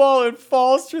off the wall and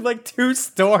falls through like 2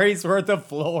 stories worth of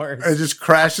floors. It just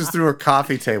crashes through a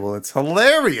coffee table. It's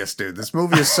hilarious, dude. This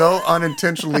movie is so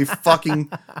unintentionally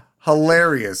fucking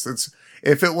hilarious.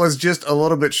 If it was just a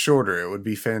little bit shorter, it would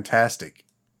be fantastic.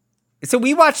 So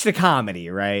we watched a comedy,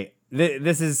 right?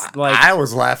 This is like... I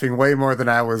was laughing way more than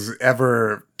I was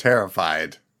ever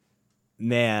terrified.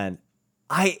 Man,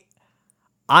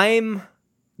 I'm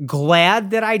glad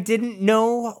that I didn't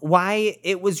know why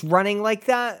it was running like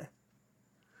that,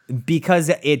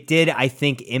 because it did, I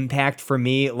think, impact for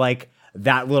me, like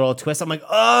that little twist. I'm like,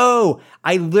 oh,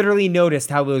 I literally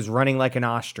noticed how it was running like an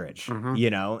ostrich,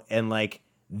 you know, and like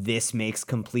this makes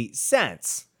complete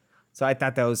sense. So I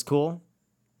thought that was cool,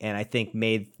 and I think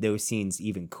made those scenes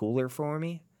even cooler for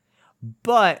me.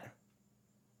 But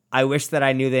I wish that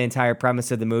I knew the entire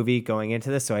premise of the movie going into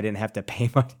this, so I didn't have to pay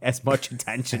as much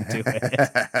attention to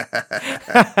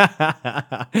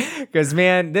it. Because,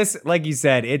 man, this, like you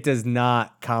said, it does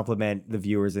not compliment the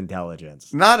viewer's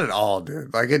intelligence. Not at all,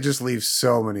 dude. Like, it just leaves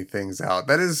so many things out.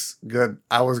 That is good.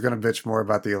 I was going to bitch more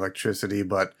about the electricity,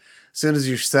 but as soon as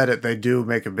you said it, they do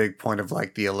make a big point of,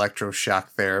 like, the electroshock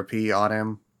therapy on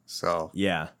him. So,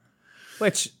 yeah.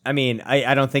 Which, I mean,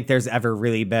 I don't think there's ever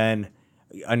really been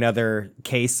another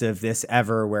case of this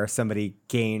ever where somebody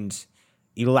gained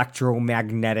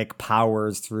electromagnetic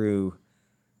powers through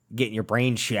getting your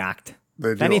brain shocked.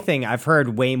 If anything, I've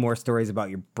heard way more stories about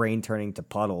your brain turning to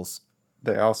puddles.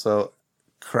 They also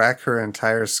crack her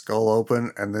entire skull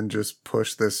open and then just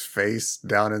push this face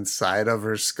down inside of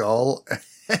her skull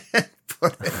and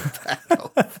put it back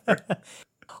over.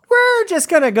 We're just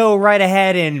going to go right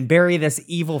ahead and bury this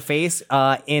evil face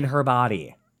in her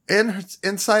body.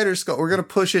 Inside her skull. We're going to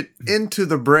push it into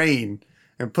the brain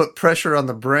and put pressure on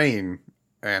the brain.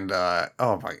 And, oh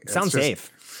my God. Sounds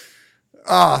safe.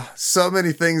 So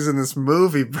many things in this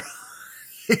movie, bro.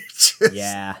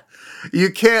 Yeah.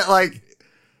 You can't, like,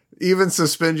 even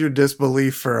suspend your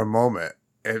disbelief for a moment.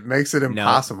 It makes it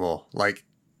impossible. No. Like,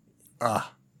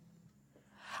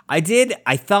 I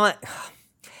thought,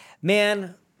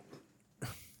 man,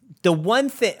 the one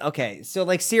thing, okay, so,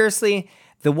 like, seriously,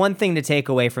 the one thing to take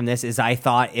away from this is I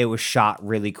thought it was shot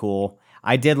really cool.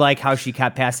 I did like how she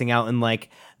kept passing out and, like,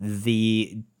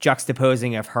 the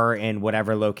juxtaposing of her in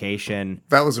whatever location.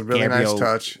 That was a really nice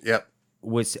touch. Yep.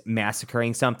 Was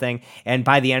massacring something. And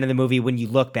by the end of the movie, when you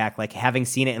look back, like, having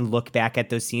seen it and look back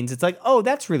at those scenes, it's like, oh,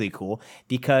 that's really cool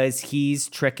because he's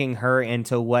tricking her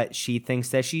into what she thinks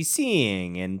that she's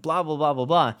seeing and blah, blah, blah, blah,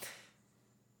 blah.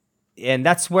 And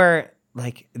that's where,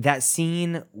 like, that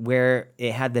scene where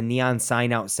it had the neon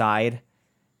sign outside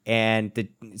and the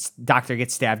doctor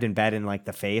gets stabbed in bed in, like,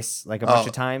 the face, like, a bunch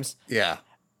of times. Yeah.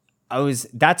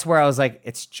 That's where I was like,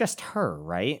 it's just her,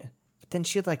 right? But then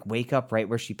she'd, like, wake up right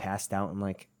where she passed out and,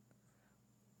 like,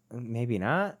 maybe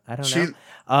not. I don't know.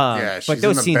 Yeah, she's but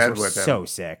those in the scenes bed were with him. so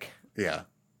sick. Yeah.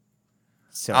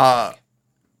 So sick.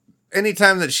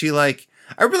 Anytime that she, like,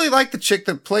 I really like the chick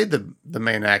that played the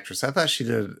main actress. I thought she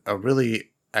did a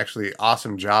really actually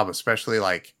awesome job, especially,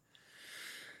 like,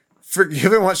 for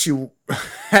given what she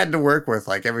had to work with.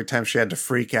 Like, every time she had to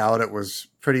freak out, it was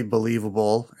pretty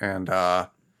believable, and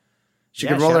she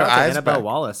could roll her eyes Annabelle back.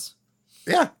 Wallace.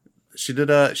 Yeah, she did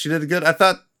good. I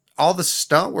thought all the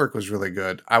stunt work was really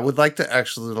good. I would like to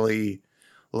actually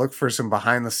look for some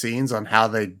behind the scenes on how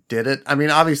they did it. I mean,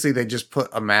 obviously they just put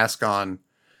a mask on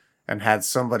and had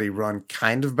somebody run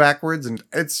kind of backwards, and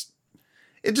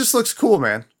it just looks cool,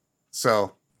 man.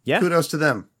 So yeah, kudos to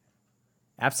them.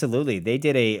 Absolutely, they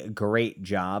did a great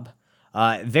job.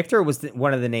 Victor was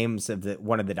one of the names of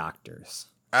one of the doctors.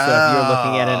 So if you were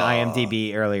looking at an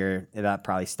IMDb earlier, that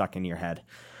probably stuck in your head.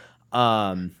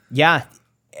 Yeah,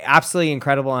 absolutely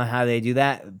incredible on how they do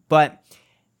that. But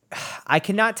I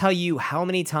cannot tell you how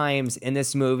many times in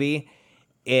this movie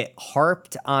it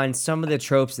harped on some of the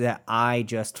tropes that I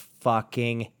just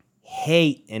fucking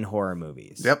hate in horror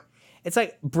movies. Yep. It's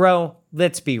like, bro,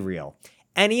 let's be real.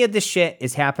 Any of the shit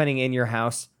is happening in your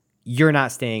house, you're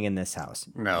not staying in this house.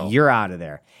 No. You're out of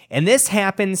there. And this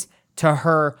happens to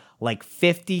her like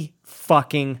 50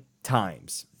 fucking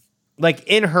times. Like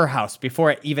in her house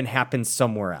before it even happens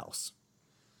somewhere else.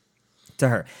 To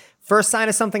her. First sign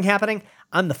of something happening,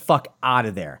 I'm the fuck out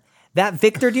of there. That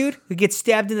Victor dude who gets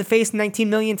stabbed in the face 19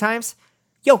 million times,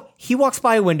 yo, he walks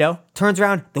by a window, turns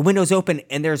around, the window's open,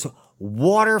 and there's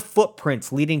water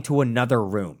footprints leading to another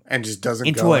room. And just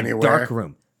doesn't go anywhere. Into a dark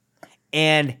room.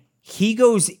 And he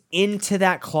goes into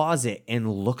that closet and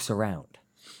looks around.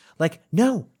 Like,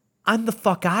 no, I'm the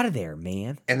fuck out of there,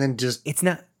 man. And then just it's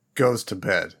not goes to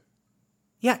bed.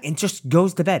 Yeah, and just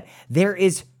goes to bed. There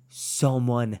is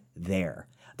someone there.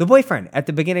 The boyfriend at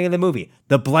the beginning of the movie,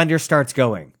 the blender starts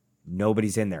going.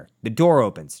 Nobody's in there. The door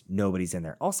opens. Nobody's in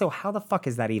there. Also, how the fuck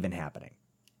is that even happening?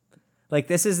 Like,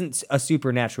 this isn't a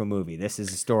supernatural movie. This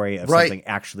is a story of something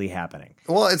actually happening.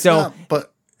 Well, it's not,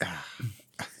 but...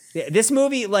 This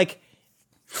movie, like...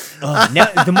 now,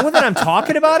 the more that I'm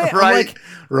talking about it, right, I'm like...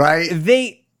 Right.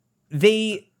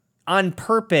 They, on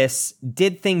purpose,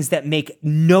 did things that make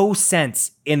no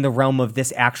sense in the realm of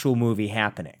this actual movie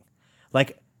happening.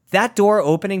 Like, that door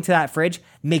opening to that fridge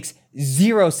makes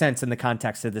zero sense in the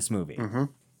context of this movie. Mm-hmm.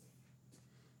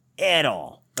 At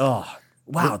all. Oh,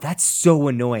 wow, that's so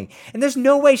annoying. And there's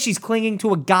no way she's clinging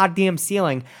to a goddamn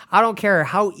ceiling. I don't care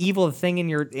how evil the thing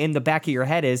in the back of your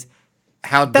head is.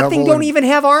 How that thing don't even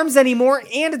have arms anymore,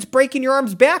 and it's breaking your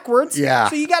arms backwards. Yeah.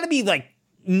 So you got to be like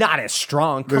not as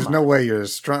strong. There's no way you're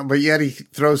as strong, but yet he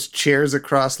throws chairs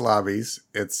across lobbies.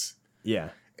 It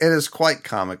is quite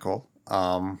comical.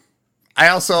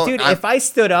 If I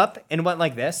stood up and went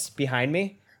like this behind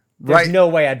me, there's no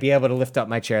way I'd be able to lift up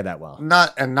my chair that well.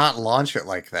 Not launch it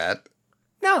like that.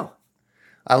 No.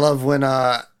 I love when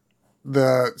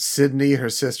the Sydney, her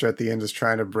sister at the end, is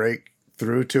trying to break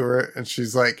through to her, and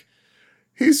she's like,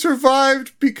 "He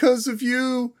survived because of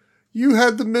you. You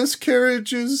had the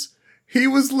miscarriages. He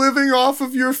was living off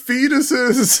of your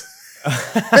fetuses."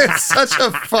 It's such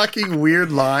a fucking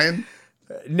weird line.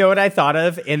 Know what I thought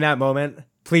of in that moment?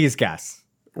 Please guess.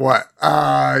 What?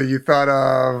 You thought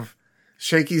of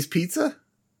Shakey's Pizza?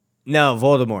 No,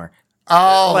 Voldemort.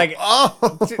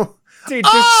 Oh, dude,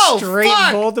 just straight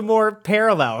fuck. Voldemort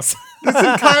parallels. This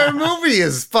entire movie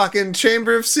is fucking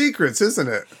Chamber of Secrets, isn't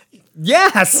it?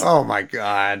 Yes. Oh my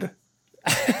God.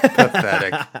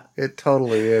 Pathetic. It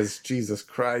totally is. Jesus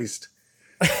Christ.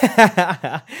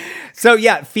 So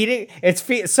yeah,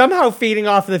 somehow feeding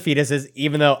off of the fetuses,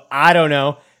 even though I don't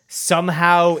know,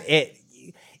 somehow it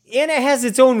has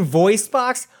its own voice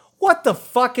box. What the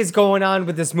fuck is going on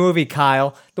with this movie,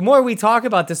 Kyle? The more we talk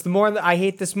about this, the more I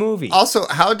hate this movie. Also,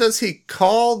 how does he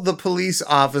call the police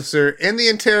officer in the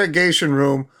interrogation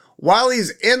room while he's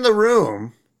in the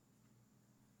room?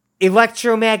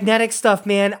 Electromagnetic stuff,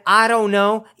 man. I don't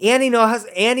know. Andy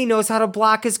knows how to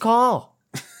block his call.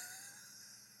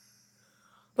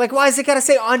 Like, why is it gotta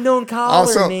say unknown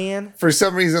caller, man? For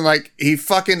some reason, like, he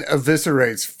fucking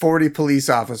eviscerates 40 police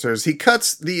officers. He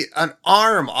cuts an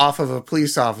arm off of a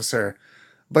police officer,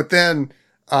 but then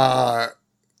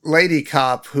lady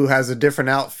cop who has a different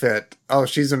outfit,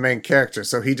 she's a main character,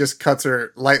 so he just cuts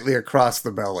her lightly across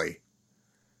the belly.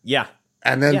 Yeah.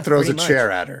 And then throws a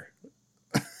chair at her.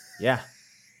 Yeah.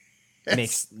 And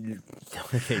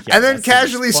then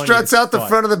casually struts out the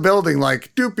front of the building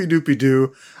like, doopy doopy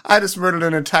doo. I just murdered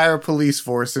an entire police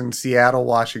force in Seattle,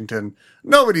 Washington.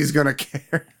 Nobody's gonna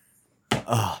care.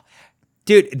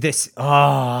 Dude,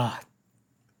 the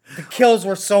kills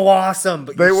were so awesome,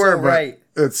 but they were so right.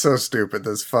 It's so stupid,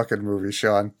 this fucking movie,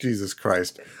 Sean. Jesus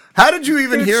Christ. How did you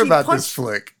even hear about this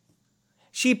flick?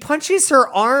 She punches her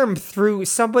arm through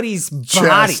somebody's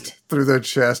body. Through their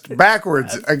chest.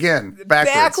 Backwards. Again.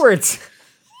 Backwards.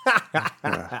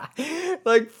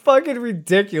 Like, fucking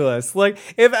ridiculous. Like,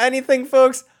 if anything,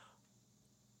 folks,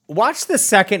 watch the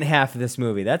second half of this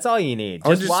movie. That's all you need.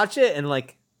 Just watch it and,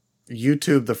 like...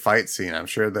 YouTube the fight scene. I'm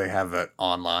sure they have it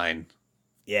online.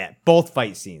 Yeah, both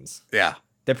fight scenes. Yeah.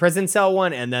 The prison cell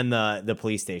one and then the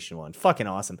police station one. Fucking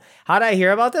awesome. How did I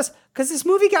hear about this? Because this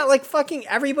movie got like fucking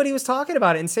everybody was talking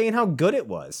about it and saying how good it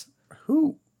was.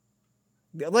 Who?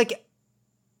 Like,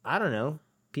 I don't know.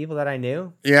 People that I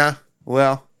knew. Yeah.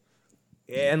 Well.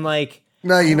 And like.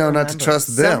 No, you know not to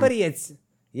trust them.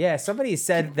 Somebody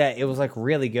said that it was like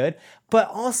really good. But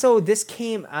also this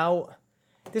came out.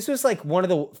 This was like one of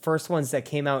the first ones that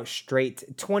came out straight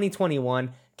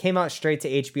 2021. Came out straight to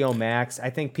HBO Max. I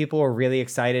think people were really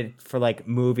excited for like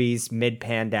movies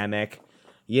mid-pandemic,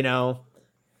 you know?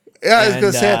 Yeah, I was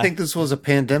going to say, I think this was a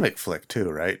pandemic flick too,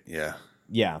 right? Yeah.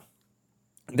 Yeah.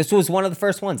 This was one of the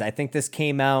first ones. I think this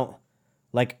came out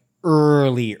like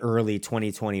early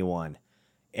 2021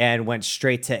 and went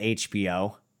straight to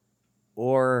HBO.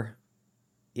 Or,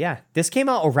 yeah, this came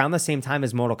out around the same time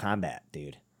as Mortal Kombat,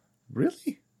 dude.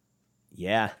 Really?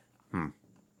 Yeah.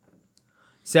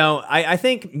 So I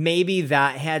think maybe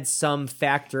that had some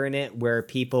factor in it where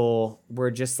people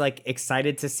were just like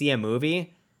excited to see a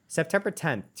movie. September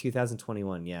 10th,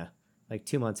 2021. Yeah. Like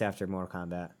 2 months after Mortal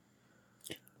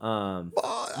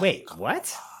Kombat. Wait,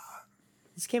 what?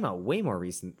 This came out way more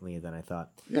recently than I thought.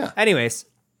 Yeah. Anyways,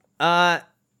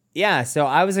 yeah, so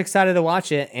I was excited to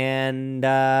watch it and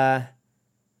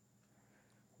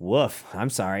woof, I'm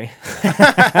sorry.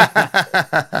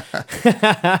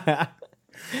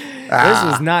 This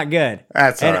was not good.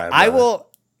 That's all right.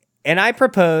 I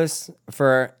propose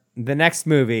for the next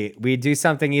movie, we do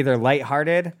something either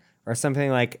lighthearted or something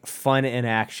like fun and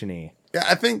actiony. Yeah,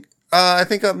 I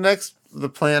think up next, the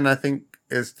plan,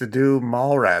 is to do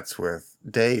Mallrats with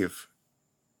Dave.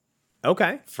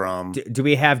 Okay. Do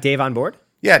we have Dave on board?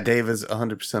 Yeah, Dave is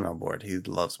 100% on board. He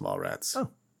loves Mallrats. Oh,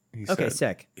 okay,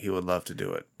 sick. He would love to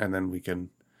do it. And then we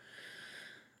can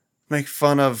make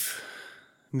fun of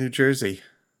New Jersey.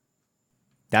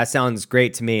 That sounds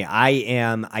great to me.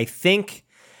 I think,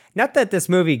 not that this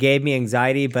movie gave me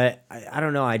anxiety, but I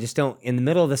don't know. I just don't, in the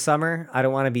middle of the summer, I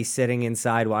don't want to be sitting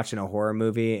inside watching a horror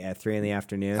movie at 3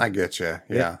 p.m. I get you.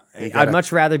 Yeah. I'd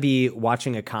much rather be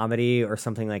watching a comedy or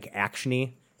something like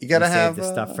actiony. You got to have the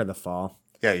stuff for the fall.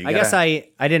 Yeah. I guess I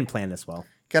didn't plan this well.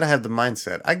 Got to have the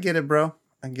mindset. I get it, bro.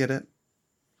 I get it.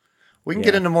 We can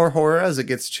get into more horror as it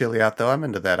gets chilly out, though. I'm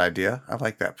into that idea. I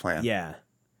like that plan. Yeah.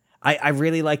 I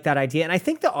really like that idea, and I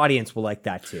think the audience will like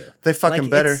that too. They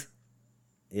fucking better.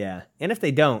 Yeah. And if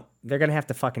they don't, they're going to have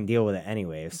to fucking deal with it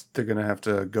anyways. They're going to have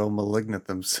to go malignant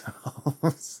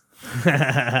themselves.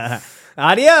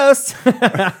 Adios.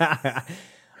 Yeah,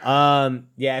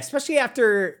 especially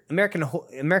after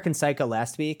American Psycho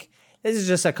last week. This is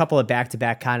just a couple of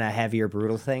back-to-back kind of heavier,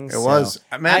 brutal things. It was.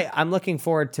 I'm looking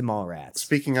forward to Mallrats.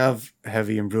 Speaking of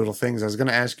heavy and brutal things, I was going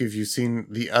to ask you if you've seen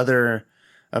the other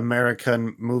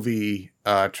American movie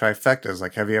trifectas.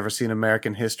 Like, have you ever seen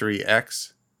American History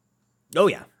X? Oh,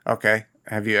 yeah. Okay.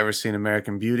 Have you ever seen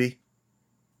American Beauty?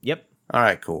 Yep. All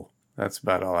right, cool. That's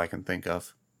about all I can think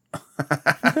of.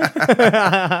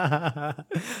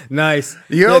 Nice.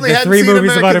 You only had 3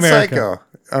 movies about America. Psycho.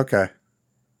 Okay.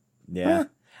 Yeah. Huh.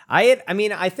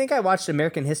 I think I watched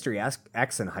American History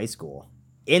X in high school.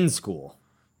 In school.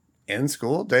 In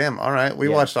school? Damn. All right. We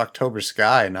watched October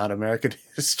Sky, not American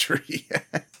History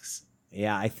X.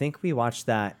 Yeah, I think we watched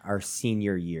that our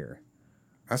senior year.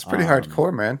 That's pretty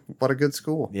hardcore, man. What a good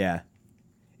school. Yeah.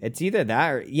 It's either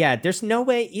that or, there's no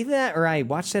way, either that or I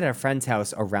watched it at a friend's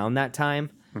house around that time,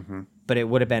 but it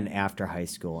would have been after high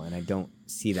school, and I don't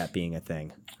see that being a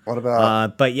thing. What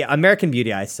about... but yeah, American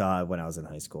Beauty I saw when I was in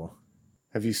high school.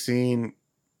 Have you seen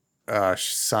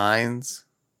Signs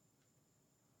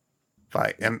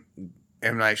by M.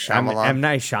 Night Shyamalan? M.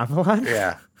 Night Shyamalan?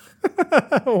 Yeah.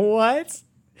 What?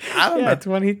 I don't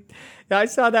know. I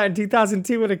saw that in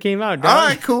 2002 when it came out. All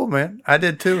right, cool, man. I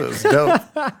did too. It was dope.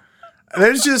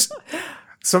 There's just...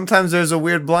 Sometimes there's a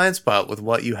weird blind spot with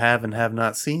what you have and have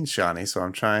not seen, Shawnee, so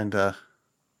I'm trying to...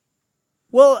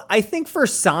 Well, I think for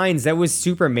Signs, that was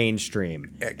super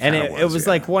mainstream. It was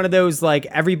like one of those, like,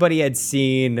 everybody had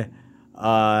seen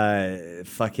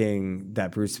fucking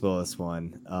that Bruce Willis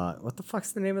one. What the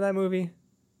fuck's the name of that movie?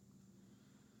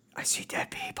 I See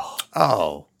Dead People.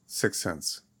 Oh, Sixth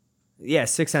Sense. Yeah,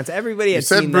 Sixth Sense. Everybody had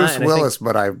seen that. You said Bruce Willis,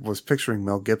 but I was picturing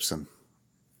Mel Gibson.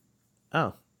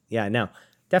 Oh, yeah, no.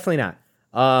 Definitely not.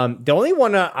 The only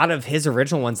one out of his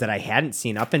original ones that I hadn't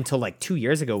seen up until like 2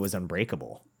 years ago was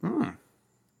Unbreakable.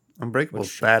 Unbreakable's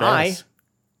badass.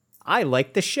 I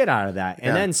liked the shit out of that.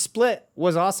 And then Split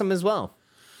was awesome as well.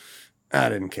 I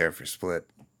didn't care for Split.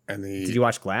 Did you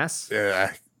watch Glass?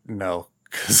 No,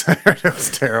 because I heard it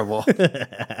was terrible.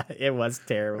 It was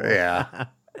terrible. Yeah.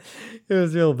 It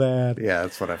was real bad. Yeah,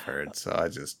 that's what I've heard. So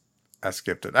I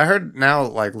skipped it. I heard now,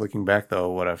 like looking back though,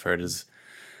 what I've heard is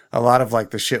a lot of like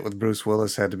the shit with Bruce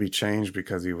Willis had to be changed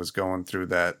because he was going through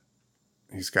that.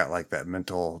 He's got like that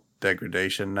mental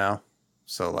degradation now.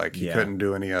 So, like, he couldn't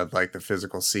do any of, like, the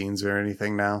physical scenes or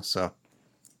anything now, so.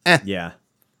 Yeah.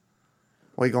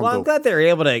 What you gonna do? I'm glad they were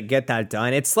able to get that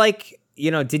done. It's like,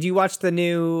 did you watch the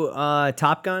new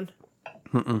Top Gun?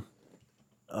 Mm-mm.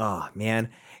 Oh, man.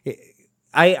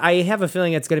 I have a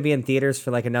feeling it's going to be in theaters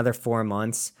for, like, another 4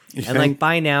 months. Like,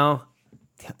 by now,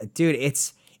 dude,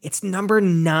 it's number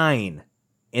 9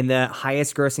 in the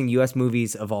highest grossing U.S.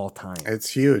 movies of all time. It's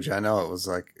huge. I know.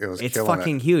 It's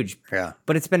fucking huge. Yeah.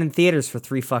 But it's been in theaters for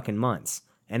 3 fucking months.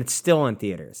 And it's still in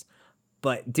theaters.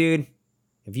 But, dude,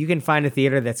 if you can find a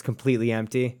theater that's completely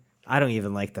empty, I don't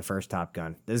even like the first Top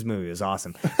Gun. This movie was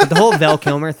awesome. But the whole Val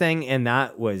Kilmer thing, and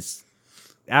that was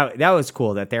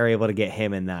cool that they were able to get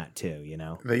him in that too,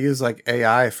 They use, like,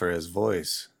 AI for his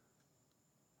voice.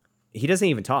 He doesn't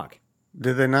even talk.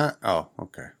 Did they not? Oh,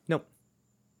 okay. Nope.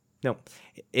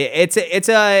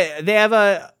 They have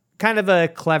a kind of a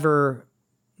clever,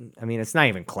 I mean, it's not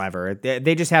even clever.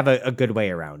 They just have a good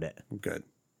way around it. Good.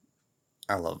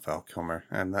 I love Val Kilmer,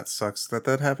 and that sucks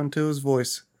that happened to his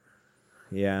voice.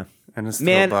 Yeah. And his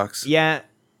throat box. Yeah.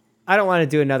 I don't want to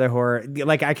do another horror.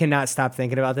 Like, I cannot stop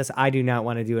thinking about this. I do not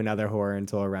want to do another horror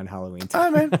until around Halloween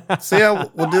time. All right, man. So yeah,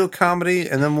 we'll do a comedy,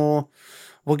 and then we'll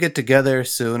get together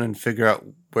soon and figure out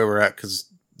where we're at, because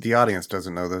the audience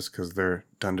doesn't know this because they're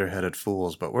dunderheaded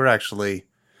fools, but we're actually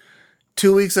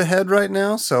 2 weeks ahead right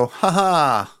now, so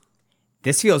haha.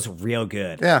 This feels real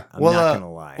good. Yeah, I'm not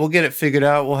gonna lie. We'll get it figured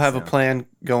out. We'll have a plan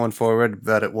going forward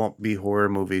that it won't be horror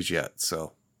movies yet,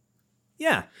 so.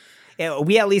 Yeah.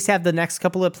 We at least have the next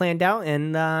couple of planned out,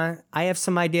 and I have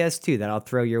some ideas too that I'll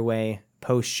throw your way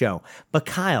post-show. But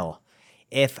Kyle,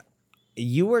 if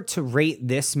you were to rate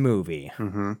this movie,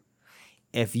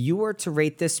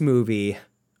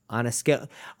 on a scale.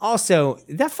 Also,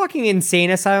 that fucking insane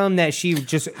asylum that she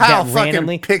just how that fucking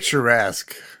randomly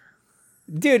picturesque.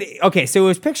 Dude, okay, so it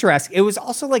was picturesque. It was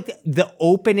also like the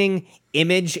opening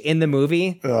image in the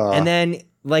movie. And then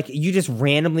like you just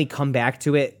randomly come back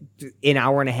to it an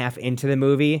hour and a half into the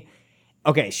movie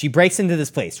Okay, she breaks into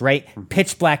this place, right?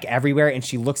 Pitch black everywhere, and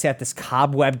she looks at this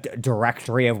cobwebbed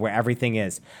directory of where everything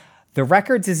is. The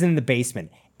records is in the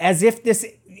basement. As if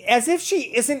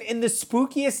she isn't in the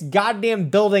spookiest goddamn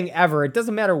building ever. It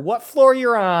doesn't matter what floor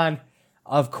you're on.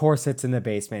 Of course it's in the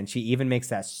basement. She even makes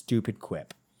that stupid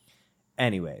quip.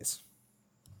 Anyways.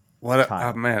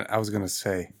 Oh, man, I was going to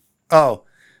say. Oh,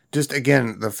 just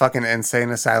again, the fucking insane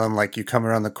asylum, like you come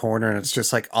around the corner and it's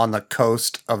just like on the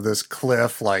coast of this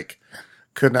cliff, like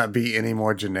could not be any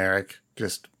more generic.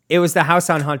 Just it was the house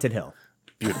on Haunted Hill.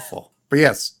 Beautiful. But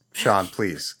yes, Sean,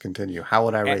 please continue. How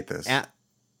would I rate this?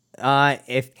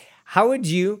 How would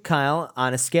you, Kyle,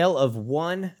 on a scale of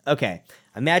 1? Okay,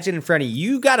 imagine in front of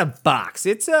you got a box.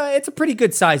 It's a pretty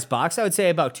good sized box. I would say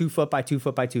about 2 foot by 2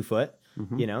 foot by 2 foot.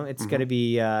 Mm-hmm. You know, it's gonna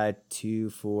be 2,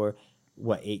 4,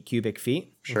 8 cubic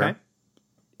feet. Sure. Okay?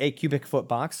 8 cubic foot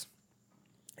box.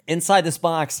 Inside this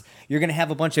box, you're gonna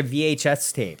have a bunch of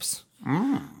VHS tapes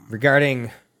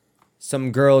regarding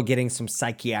some girl getting some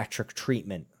psychiatric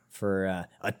treatment for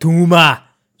a tumor.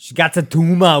 She got a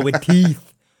tumor with teeth.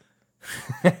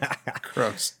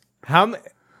 Gross. How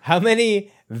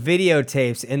many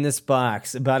videotapes in this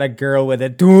box about a girl with a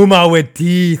tumor with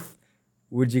teeth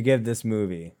would you give this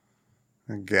movie?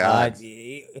 God.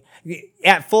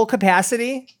 At full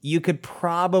capacity, you could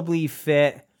probably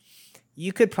fit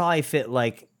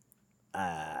like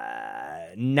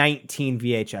 19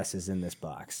 VHSs in this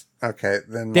box. Okay,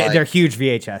 then they're huge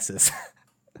VHSs.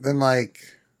 Then like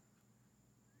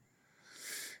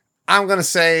I'm going to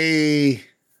say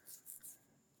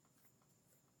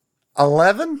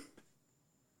 11.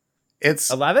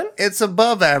 It's 11? It's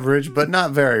above average, but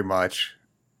not very much.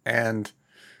 And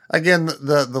again,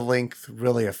 the length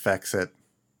really affects it.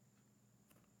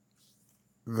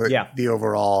 The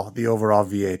overall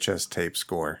VHS tape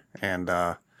score. And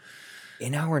an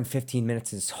hour and 15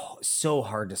 minutes is so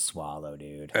hard to swallow,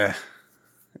 dude.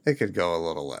 It could go a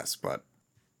little less, but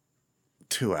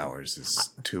 2 hours is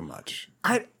too much.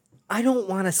 I don't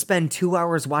want to spend 2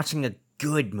 hours watching a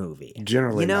good movie.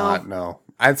 Generally not, no.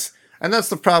 And that's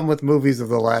the problem with movies of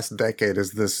the last decade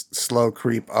is this slow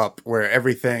creep up where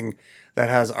everything that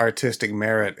has artistic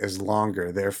merit is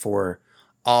longer. Therefore,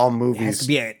 all movies... It has to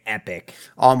be an epic.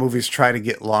 All movies try to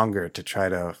get longer to try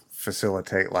to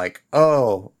facilitate like,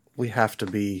 oh, we have to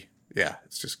be... Yeah,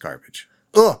 it's just garbage.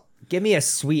 Ugh! Give me a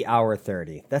sweet hour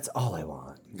 30. That's all I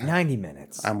want. 90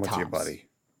 minutes. I'm with you, buddy.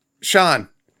 Sean.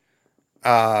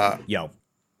 Yo.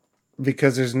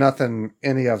 Because there's nothing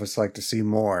any of us like to see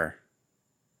more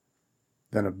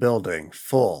than a building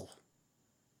full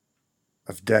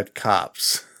of dead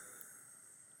cops.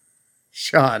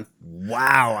 Sean.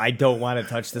 Wow, I don't want to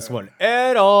touch this one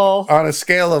at all. On a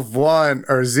scale of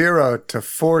 0 to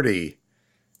 40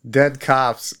 dead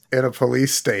cops in a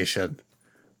police station,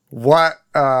 what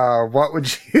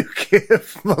would you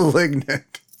give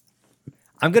Malignant?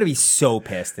 I'm gonna be so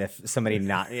pissed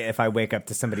if I wake up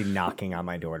to somebody knocking on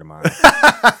my door tomorrow.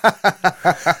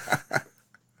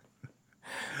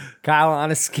 Kyle, on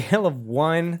a scale of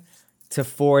 1 to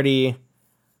 40,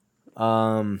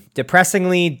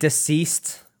 depressingly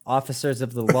deceased officers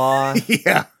of the law.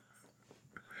 Yeah.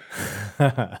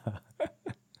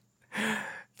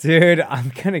 Dude,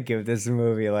 I'm gonna give this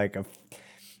movie like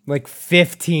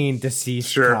 15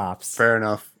 deceased cops. Fair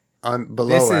enough.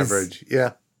 Below average.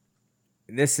 Yeah.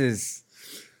 This is...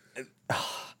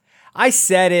 I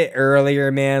said it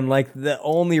earlier, man. Like, the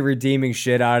only redeeming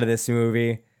shit out of this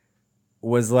movie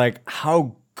was, like,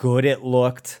 how good it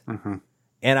looked. Mm-hmm.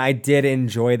 And I did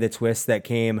enjoy the twist that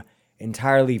came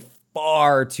entirely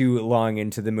far too long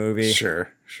into the movie.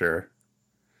 Sure.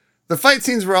 The fight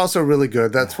scenes were also really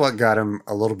good. That's what got him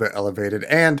a little bit elevated.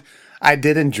 And I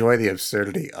did enjoy the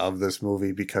absurdity of this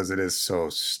movie because it is so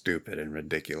stupid and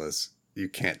ridiculous. You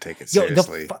can't take it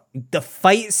seriously. The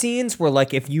fight scenes were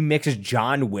like if you mix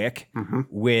John Wick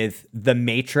with The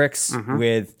Matrix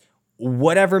with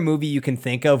whatever movie you can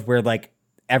think of where like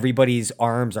everybody's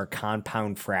arms are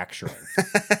compound fracturing.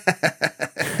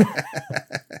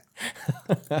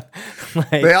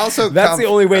 They also that's the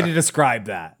only way to describe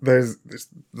that. There's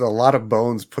a lot of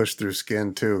bones pushed through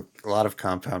skin too. A lot of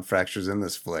compound fractures in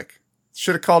this flick.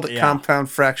 Should have called it Compound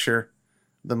Fracture,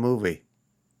 the movie.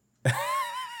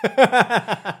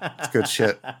 It's good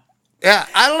shit. Yeah,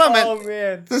 I don't know, man. Oh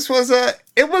man, this was a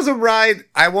ride.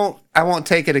 I won't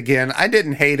take it again. I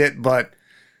didn't hate it, but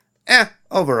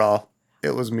overall,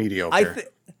 it was mediocre.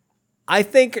 I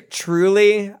think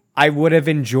truly I would have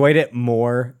enjoyed it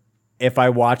more if I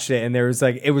watched it and there was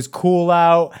it was cool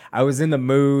out. I was in the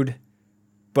mood.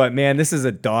 But man, this is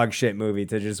a dog shit movie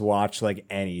to just watch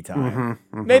anytime.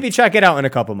 Maybe check it out in a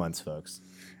couple months, folks.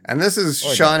 And this is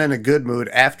Sean in a good mood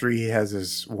after he has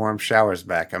his warm showers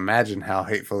back. Imagine how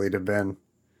hateful he'd have been.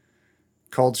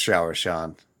 Cold shower,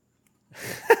 Sean.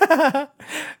 I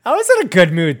was in a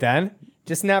good mood then.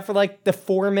 Just not for like the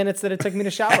 4 minutes that it took me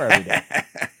to shower every day.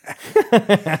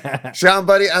 Sean,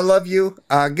 buddy, I love you.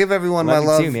 Give everyone my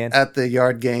love too, man. at the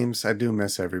yard games. I do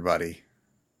miss everybody.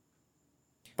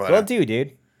 But, Will do,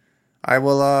 dude. I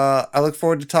will. I look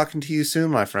forward to talking to you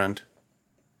soon, my friend.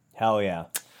 Hell yeah.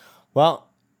 Well,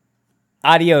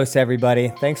 adios, everybody.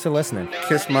 Thanks for listening.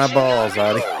 Kiss my balls,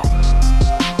 Audie.